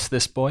toss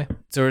this boy?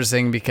 So we're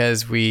saying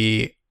because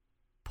we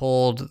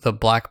pulled the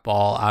black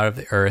ball out of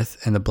the earth,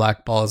 and the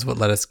black ball is what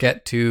let us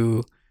get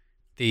to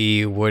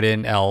the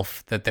wooden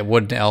elf, that the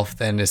wooden elf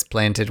then is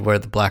planted where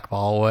the black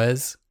ball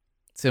was,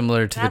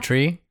 similar to the That's-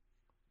 tree.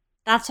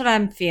 That's what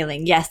I'm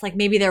feeling. Yes, like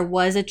maybe there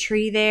was a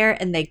tree there,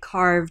 and they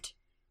carved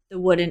the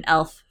wooden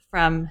elf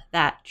from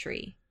that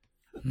tree.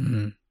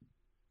 Hmm.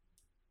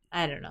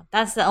 I don't know.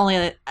 That's the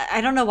only. I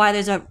don't know why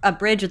there's a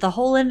bridge with a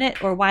hole in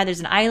it, or why there's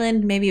an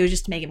island. Maybe it was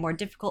just to make it more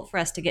difficult for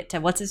us to get to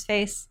what's his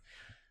face.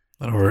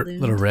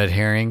 Little red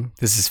herring.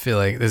 This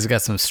has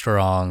got some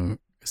strong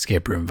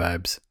escape room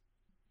vibes.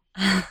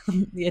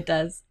 It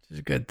does. It's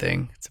a good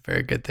thing. It's a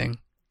very good thing.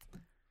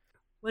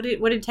 What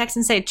did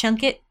Texans say?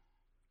 Chunk it?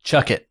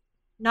 Chuck it.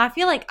 No, I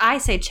feel like I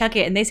say chuck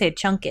it and they say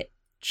chunk it.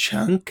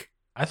 Chunk?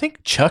 I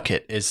think chuck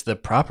it is the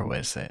proper way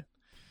to say it.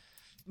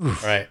 All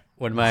right.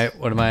 What am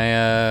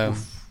I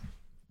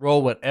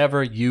Roll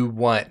whatever you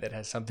want that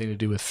has something to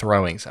do with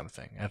throwing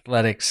something.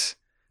 Athletics,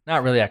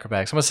 not really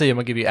acrobatics. I'm going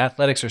to give you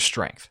athletics or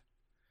strength.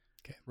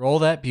 Okay. Roll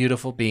that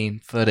beautiful bean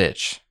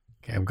footage.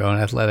 Okay, I'm going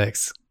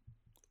athletics.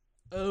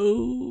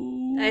 Oh.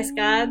 Nice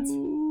gods.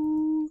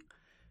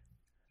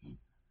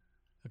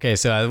 Okay,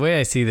 so the way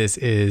I see this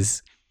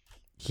is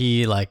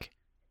he like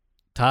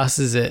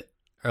tosses it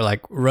or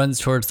like runs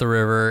towards the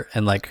river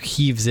and like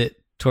heaves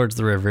it towards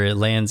the river. It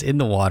lands in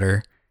the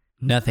water.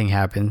 Nothing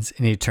happens.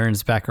 And he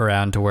turns back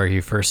around to where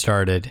he first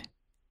started.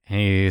 And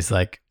he's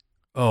like,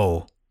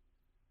 oh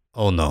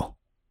no.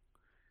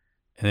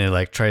 And then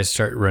like tries to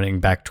start running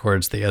back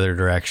towards the other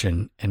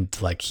direction and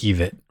to like heave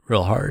it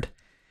real hard.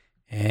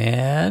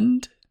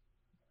 And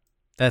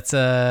that's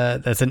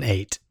an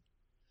 8.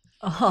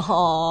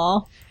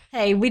 Oh,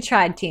 hey, we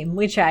tried, team.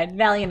 We tried.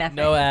 Valiant effort.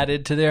 No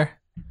added to there.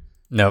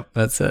 Nope,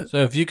 that's it. So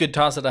if you could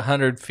toss it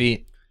 100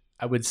 feet,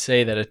 I would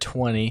say that a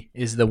 20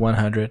 is the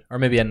 100, or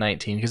maybe a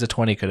 19, because a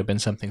 20 could have been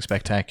something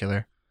spectacular.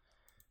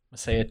 I'm going to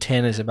say a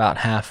 10 is about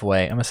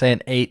halfway. I'm going to say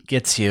an 8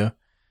 gets you.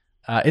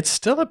 It's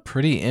still a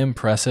pretty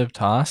impressive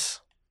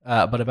toss,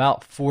 but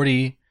about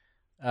 40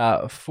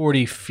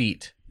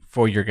 feet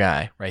for your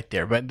guy right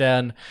there. But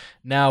then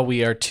now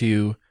we are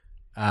to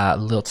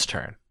Lilt's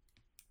turn.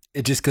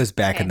 It just goes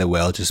back Okay. in the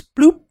well, just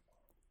bloop.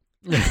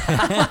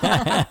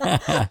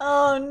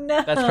 Oh,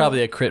 no. That's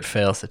probably a crit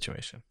fail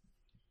situation.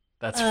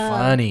 That's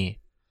funny.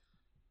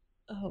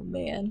 Oh,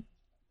 man.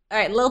 All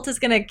right, Lilt is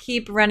going to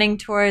keep running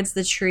towards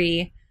the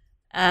tree.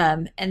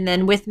 And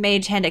then with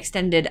Mage Hand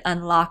extended,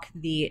 unlock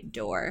the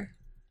door.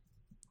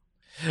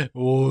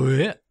 Oh,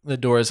 yeah. The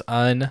door is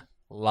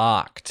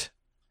unlocked.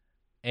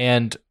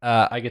 And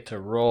I get to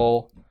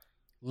roll.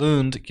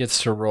 Lund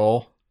gets to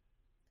roll.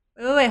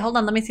 Oh, wait, hold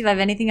on. Let me see if I have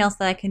anything else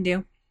that I can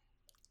do.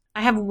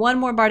 I have one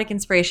more Bardic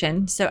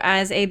Inspiration. So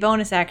as a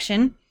bonus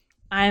action,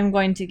 I'm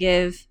going to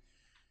give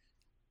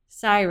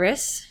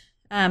Cyrus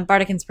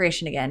Bardic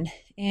Inspiration again.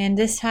 And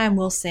this time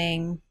we'll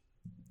sing...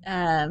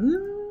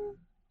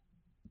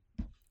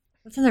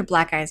 what's another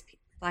Black Eyed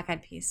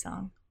Peas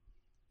song?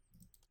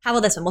 How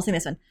about this one? We'll sing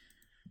this one.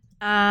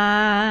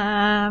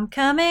 I'm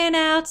coming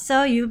out,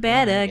 so you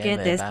better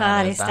get this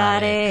party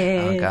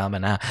started. I'm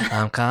coming out.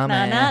 I'm coming.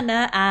 Na,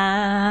 na,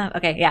 na,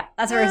 okay, yeah,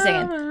 that's what we're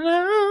singing.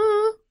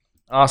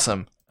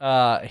 Awesome.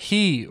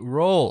 He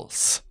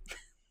rolls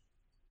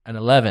an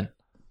 11.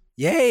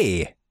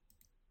 Yay!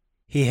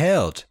 He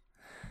held.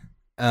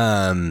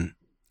 And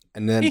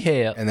then He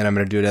held. and then I'm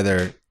gonna do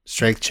another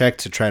strength check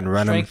to try and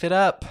run Strength him. it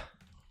up.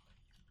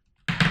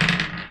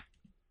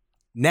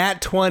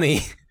 Nat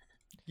 20.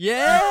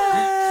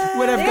 Yeah.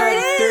 When I've There got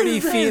it 30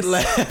 is. feet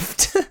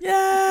left.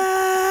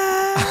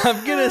 Yeah.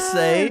 I'm going to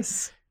say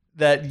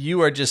that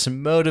you are just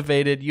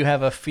motivated. You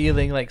have a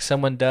feeling like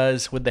someone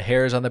does with the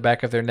hairs on the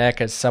back of their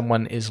neck as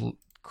someone is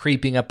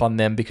creeping up on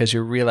them because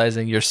you're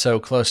realizing you're so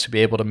close to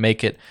be able to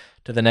make it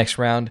to the next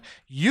round.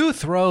 You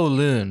throw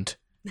Lund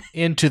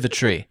into the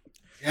tree.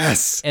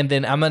 Yes. And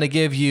then I'm going to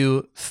give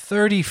you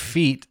 30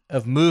 feet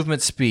of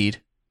movement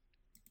speed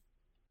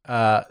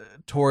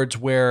towards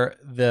where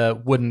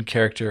the wooden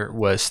character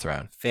was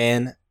thrown.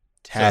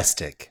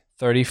 Fantastic.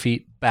 30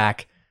 feet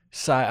back.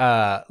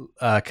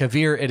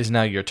 Kavir, it is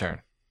now your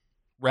turn.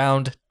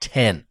 Round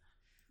 10.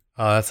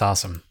 Oh, that's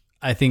awesome.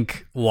 I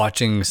think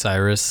watching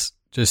Cyrus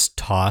just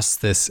toss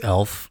this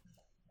elf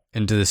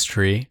into this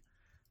tree,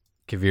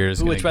 Kavir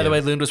is Which, by the way,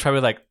 Lund was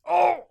probably like,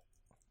 oh!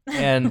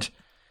 And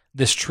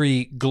this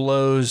tree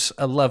glows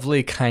a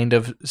lovely kind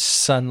of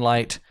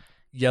sunlight,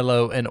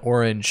 yellow and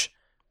orange,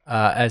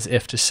 as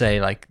if to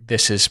say, like,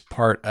 this is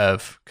part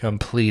of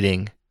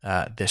completing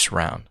this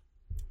round.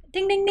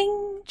 Ding, ding,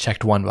 ding.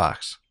 Checked one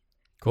box.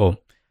 Cool.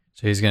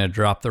 So he's going to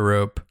drop the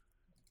rope,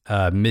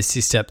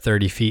 Misty Step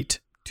 30 feet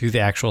to the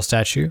actual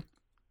statue,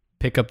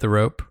 pick up the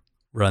rope,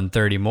 run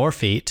 30 more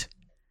feet,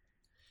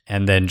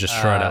 and then just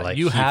try to like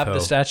you have heave-ho.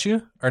 the statue?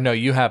 Or no,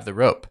 you have the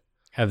rope.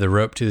 Have the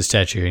rope to the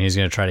statue, and he's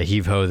going to try to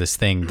heave-ho this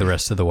thing the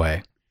rest of the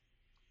way.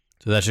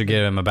 So that should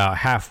get him about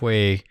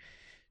halfway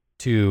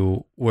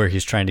to where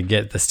he's trying to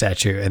get the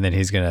statue, and then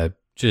he's going to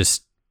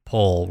just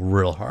pull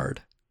real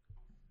hard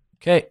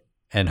Okay.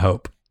 and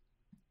hope.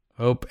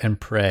 Hope and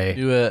pray.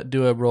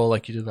 Do a roll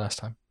like you did last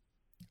time.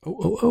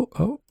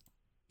 Oh.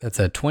 That's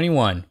a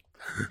 21.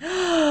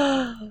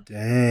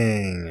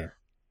 Dang.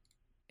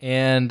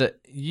 And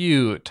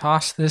you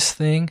toss this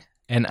thing,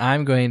 and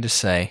I'm going to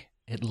say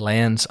it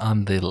lands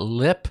on the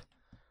lip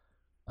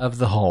of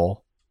the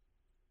hole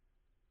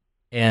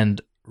and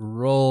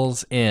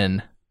rolls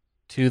in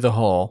to the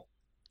hole,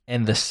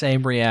 and the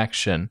same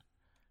reaction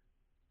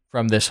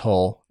from this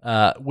hole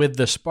with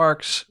the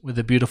sparks, with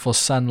the beautiful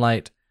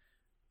sunlight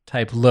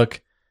type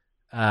look,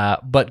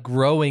 but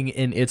growing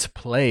in its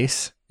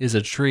place is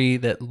a tree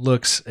that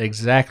looks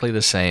exactly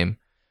the same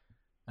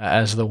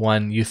as the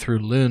one you threw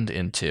Lund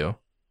into.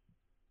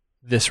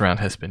 this round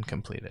has been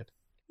completed.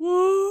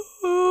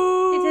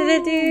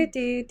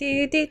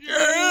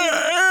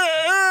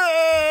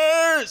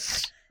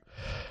 Yes!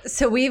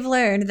 So we've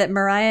learned that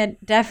Mariah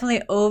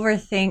definitely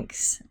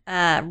overthinks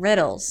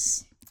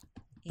riddles.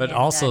 But And,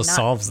 also not-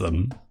 solves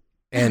them.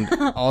 And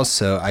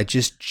also, I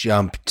just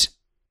jumped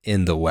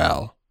in the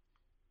well.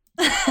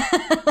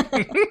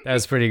 That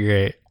was pretty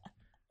great.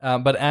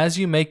 But as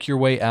you make your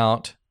way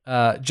out,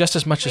 just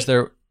as much as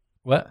there...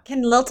 What?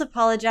 Can Lilt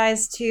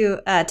apologize to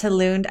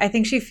Lund? I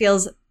think she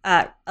feels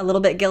a little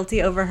bit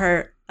guilty over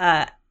her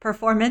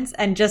performance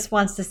and just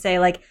wants to say,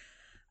 like,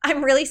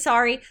 I'm really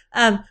sorry.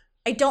 I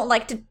don't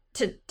like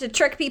to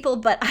trick people,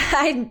 but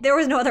there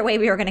was no other way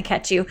we were going to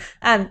catch you.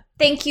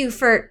 Thank you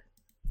for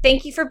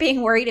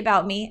being worried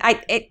about me.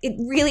 It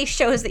really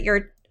shows that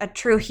you're a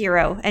true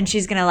hero. And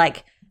she's going to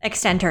like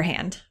extend her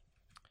hand.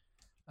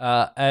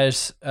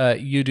 As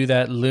you do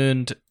that,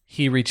 Lund,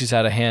 he reaches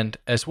out a hand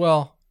as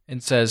well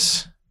and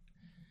says,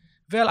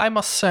 well, I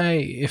must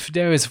say, if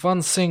there is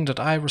one thing that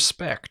I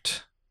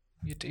respect,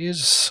 it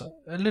is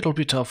a little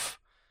bit of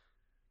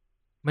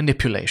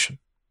manipulation.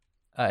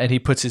 And he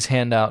puts his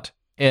hand out,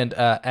 and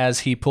as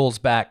he pulls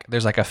back,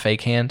 there's like a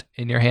fake hand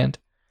in your hand.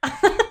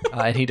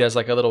 And he does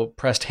like a little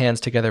pressed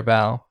hands together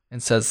bow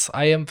and says,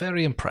 I am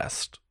very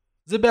impressed.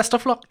 The best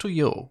of luck to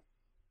you.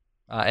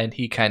 And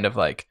he kind of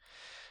like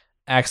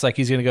acts like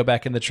he's going to go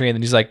back in the tree, and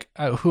then he's like,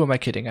 who am I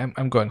kidding?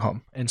 I'm going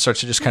home. And starts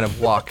to just kind of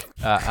walk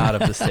out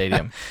of the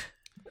stadium.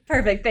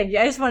 Perfect. Thank you.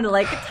 I just wanted to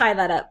like tie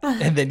that up.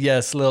 And then,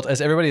 yes, Lilt,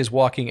 as everybody is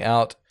walking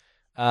out,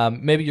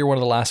 maybe you're one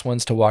of the last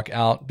ones to walk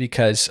out,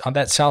 because on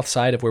that south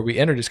side of where we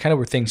entered is kind of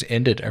where things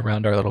ended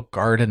around our little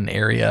garden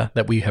area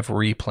that we have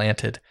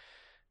replanted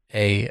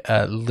a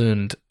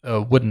Lund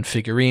wooden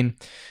figurine.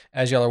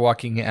 As y'all are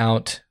walking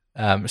out,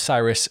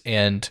 Cyrus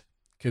and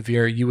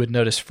Kavir, you would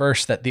notice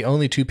first that the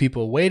only two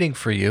people waiting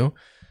for you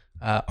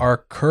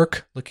are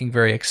Kirk, looking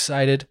very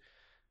excited,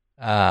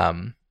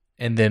 and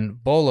then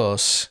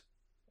Bolos,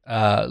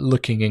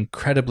 looking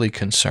incredibly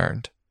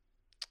concerned.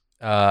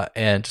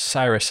 And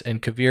Cyrus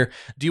and Kavir,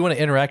 do you want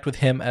to interact with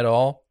him at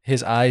all?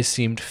 His eyes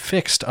seemed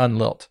fixed on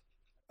Lilt.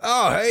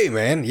 Oh, hey,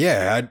 man.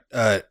 Yeah,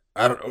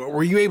 I don't,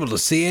 were you able to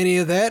see any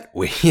of that?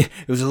 It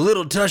was a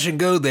little touch and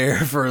go there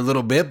for a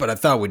little bit, but I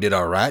thought we did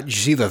all right. Did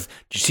you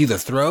see the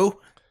throw?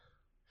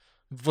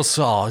 It was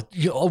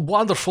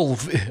wonderful,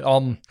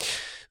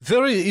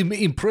 very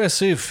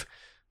impressive.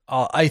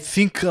 I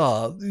think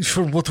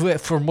from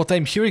what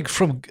I'm hearing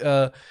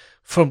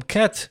from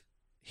Kat,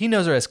 he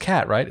knows her as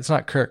Kat, right? It's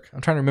not Kirk.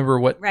 I'm trying to remember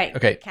what. Right.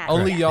 Okay. Kat.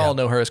 Only Right, y'all yeah.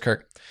 know her as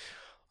Kirk.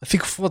 I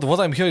think what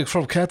I'm hearing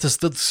from Kat is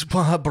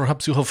that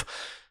perhaps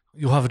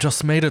you have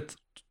just made it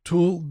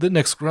to the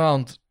next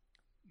round.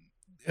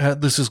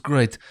 This is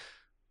great.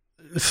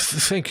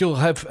 Thank you.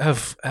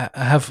 Have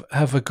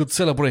a good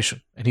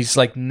celebration. And he's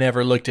like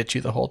never looked at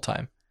you the whole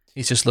time.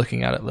 He's just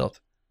looking out at Lilt.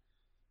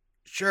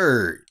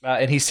 Sure.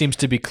 And he seems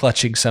to be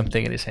clutching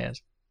something in his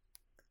hands.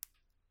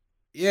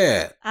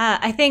 Yeah.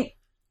 I think,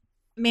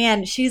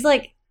 man,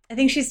 I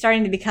think she's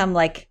starting to become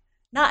like,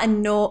 not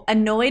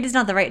annoyed is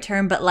not the right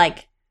term, but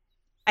like,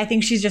 I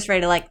think she's just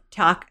ready to like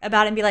talk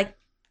about it and be like,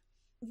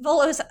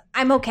 Volos,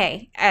 I'm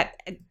okay.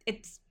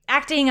 It's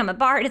acting. I'm a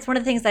bard. It's one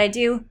of the things that I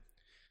do.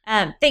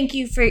 Thank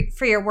you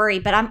for your worry,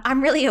 but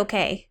I'm really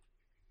okay.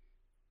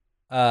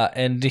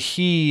 And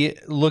he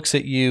looks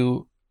at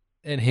you,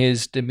 and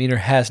his demeanor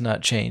has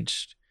not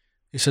changed.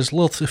 He says,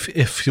 Lilt,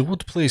 if you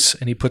would please,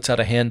 and he puts out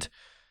a hand.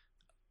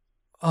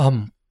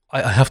 I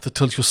have to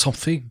tell you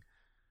something.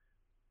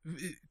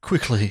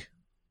 Quickly.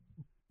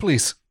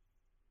 Please.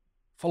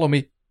 Follow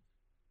me.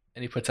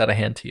 And he puts out a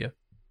hand to you.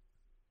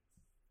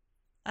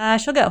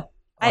 She'll go.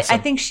 Awesome. I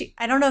think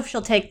I don't know if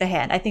she'll take the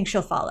hand. I think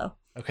she'll follow.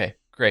 Okay,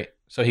 great.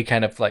 So he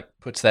kind of like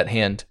puts that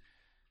hand,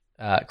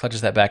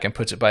 clutches that back and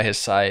puts it by his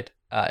side,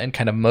 and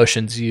kind of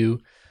motions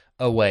you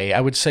away.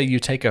 I would say you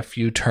take a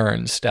few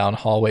turns down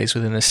hallways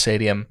within the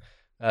stadium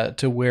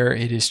to where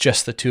it is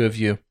just the two of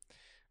you.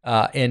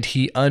 And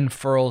he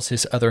unfurls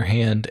his other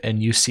hand,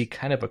 and you see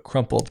kind of a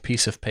crumpled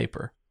piece of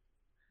paper.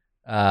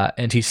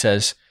 And he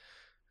says,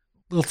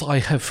 Lilt, I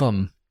have,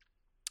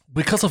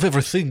 because of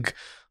everything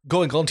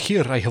going on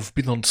here, I have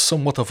been on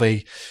somewhat of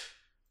a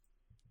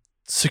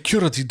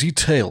security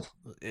detail,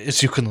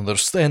 as you can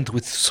understand,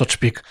 with such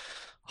big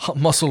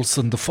muscles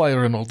and the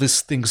fire and all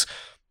these things.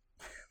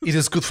 It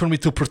is good for me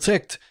to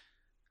protect.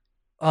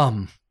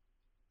 I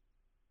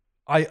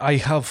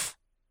have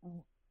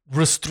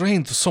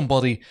restrained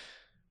somebody,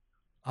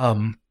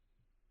 and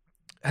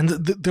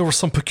there were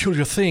some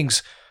peculiar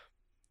things.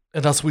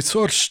 And as we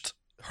searched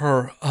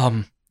her,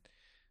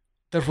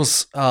 there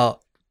was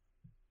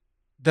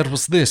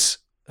this.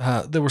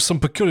 There were some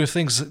peculiar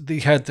things. They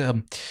had.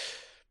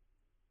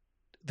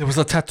 There was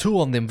a tattoo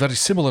on them very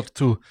similar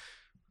to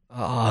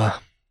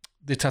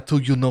the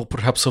tattoo,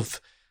 perhaps of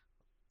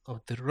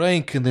the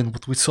rank, and then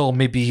what we saw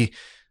maybe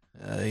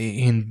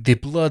in the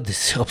blood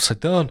is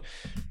upside down.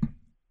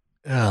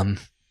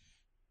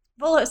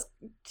 Volos,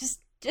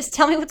 just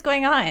tell me what's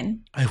going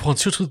on. I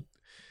want you to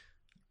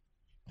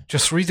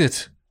just read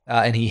it.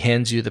 And he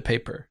hands you the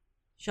paper.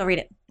 she'll read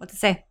it. What's it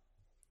say?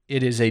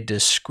 It is a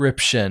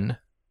description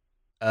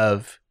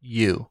of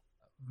you,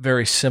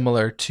 very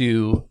similar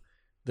to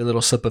the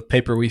little slip of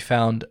paper we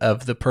found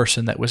of the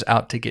person that was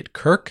out to get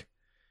Kirk.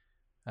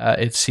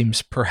 It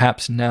seems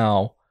perhaps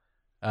now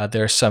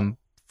there's some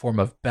form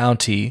of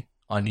bounty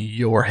on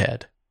your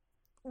head.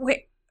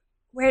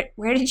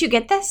 Where did you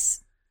get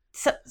this?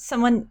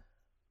 Someone.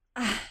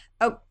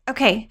 Oh,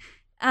 okay.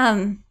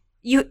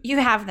 You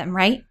have them,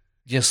 right?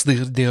 Yes,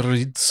 they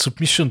are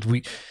submission.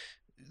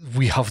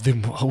 We have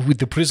them with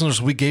the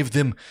prisoners. We gave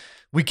them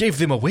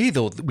away,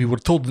 though. We were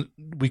told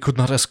we could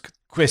not ask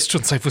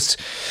questions. I was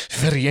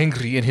very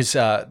angry, And his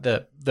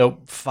the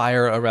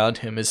fire around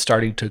him is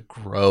starting to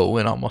grow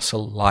in almost a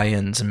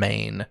lion's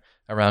mane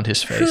around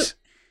his face.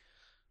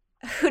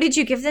 Who did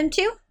you give them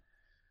to?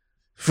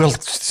 well,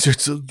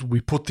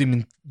 we put them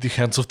in the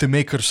hands of the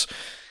makers.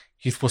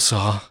 It was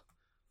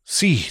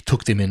C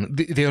took them in.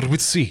 They are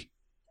with C.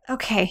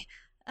 Okay.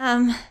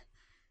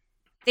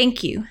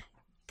 Thank you.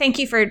 Thank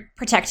you for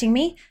protecting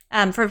me.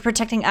 For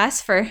protecting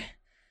us.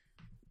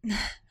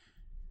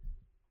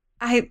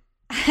 I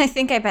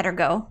think I better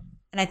go.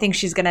 And I think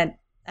she's gonna.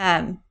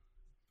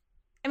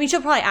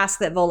 She'll probably ask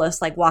that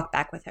Volos walk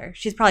back with her.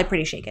 She's probably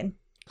pretty shaken.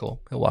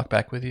 Cool. He'll walk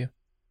back with you.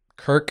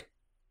 Kirk,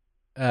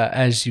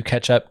 as you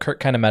catch up, Kirk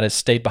kind of might have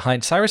stayed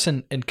behind. Cyrus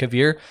and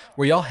Kavir,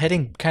 were y'all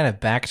heading kind of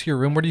back to your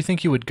room? Where do you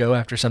think you would go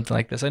after something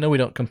like this? I know we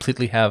don't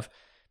completely have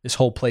this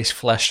whole place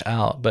fleshed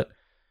out, but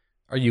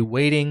are you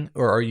waiting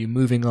or are you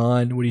moving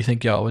on? What do you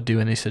think y'all would do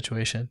in this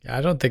situation? I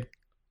don't think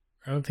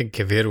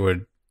Kavir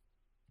would.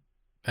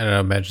 I don't know.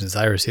 Imagine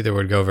Cyrus either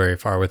would go very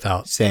far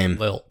without Same.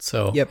 Lilt.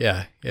 So Yep.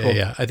 yeah. Cool.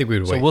 I think we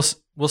would wait. So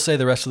we'll say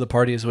the rest of the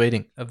party is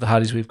waiting. Of the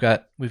hotties, we've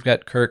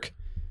got Kirk,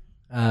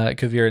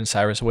 Kavir, and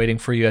Cyrus waiting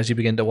for you as you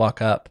begin to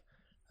walk up.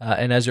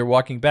 And as you're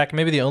walking back,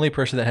 maybe the only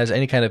person that has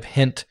any kind of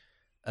hint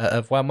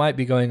of what might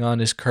be going on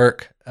is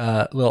Kirk,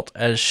 Lilt,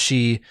 as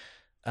she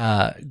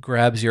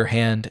grabs your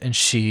hand and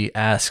she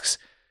asks,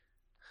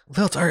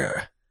 "Lilt,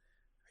 are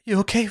you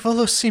okay?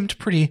 Volos seemed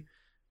pretty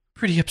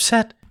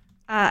upset."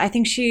 I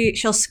think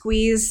she'll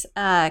squeeze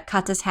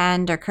Kata's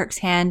hand or Kirk's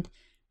hand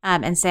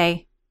and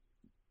say,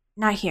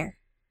 "Not here,"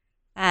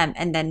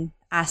 and then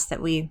ask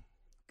that we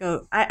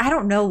go. I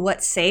don't know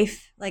what's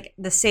safe,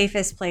 the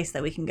safest place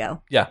that we can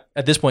go. Yeah,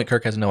 at this point,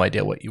 Kirk has no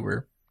idea what you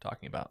were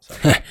talking about. So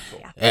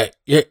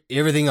cool.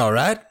 Everything all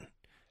right?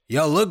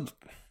 Y'all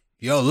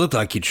look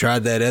like you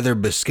tried that other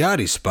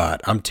biscotti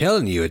spot. I'm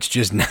telling you, it's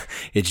just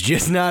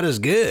not as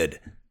good.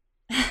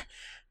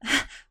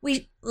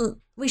 We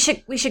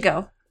should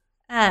go.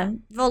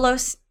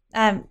 Volos,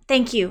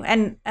 thank you,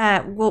 and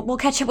we'll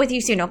catch up with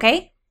you soon.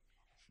 Okay?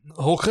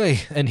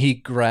 Okay. And he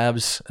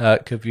grabs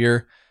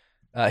Kavir.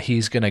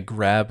 He's gonna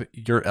grab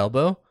your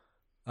elbow,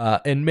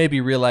 and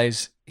maybe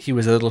realize he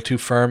was a little too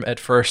firm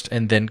at first,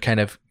 and then kind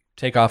of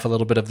take off a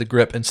little bit of the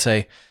grip and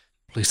say,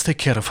 Please take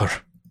care of her.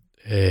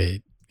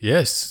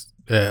 Yes,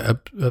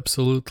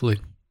 absolutely.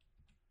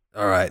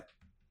 All right.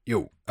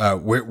 Yo,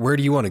 where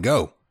do you want to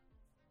go?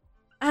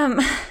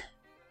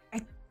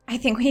 I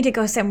think we need to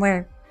go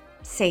somewhere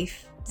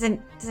safe.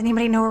 Does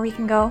anybody know where we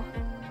can go?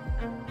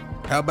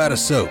 How about a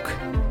soak?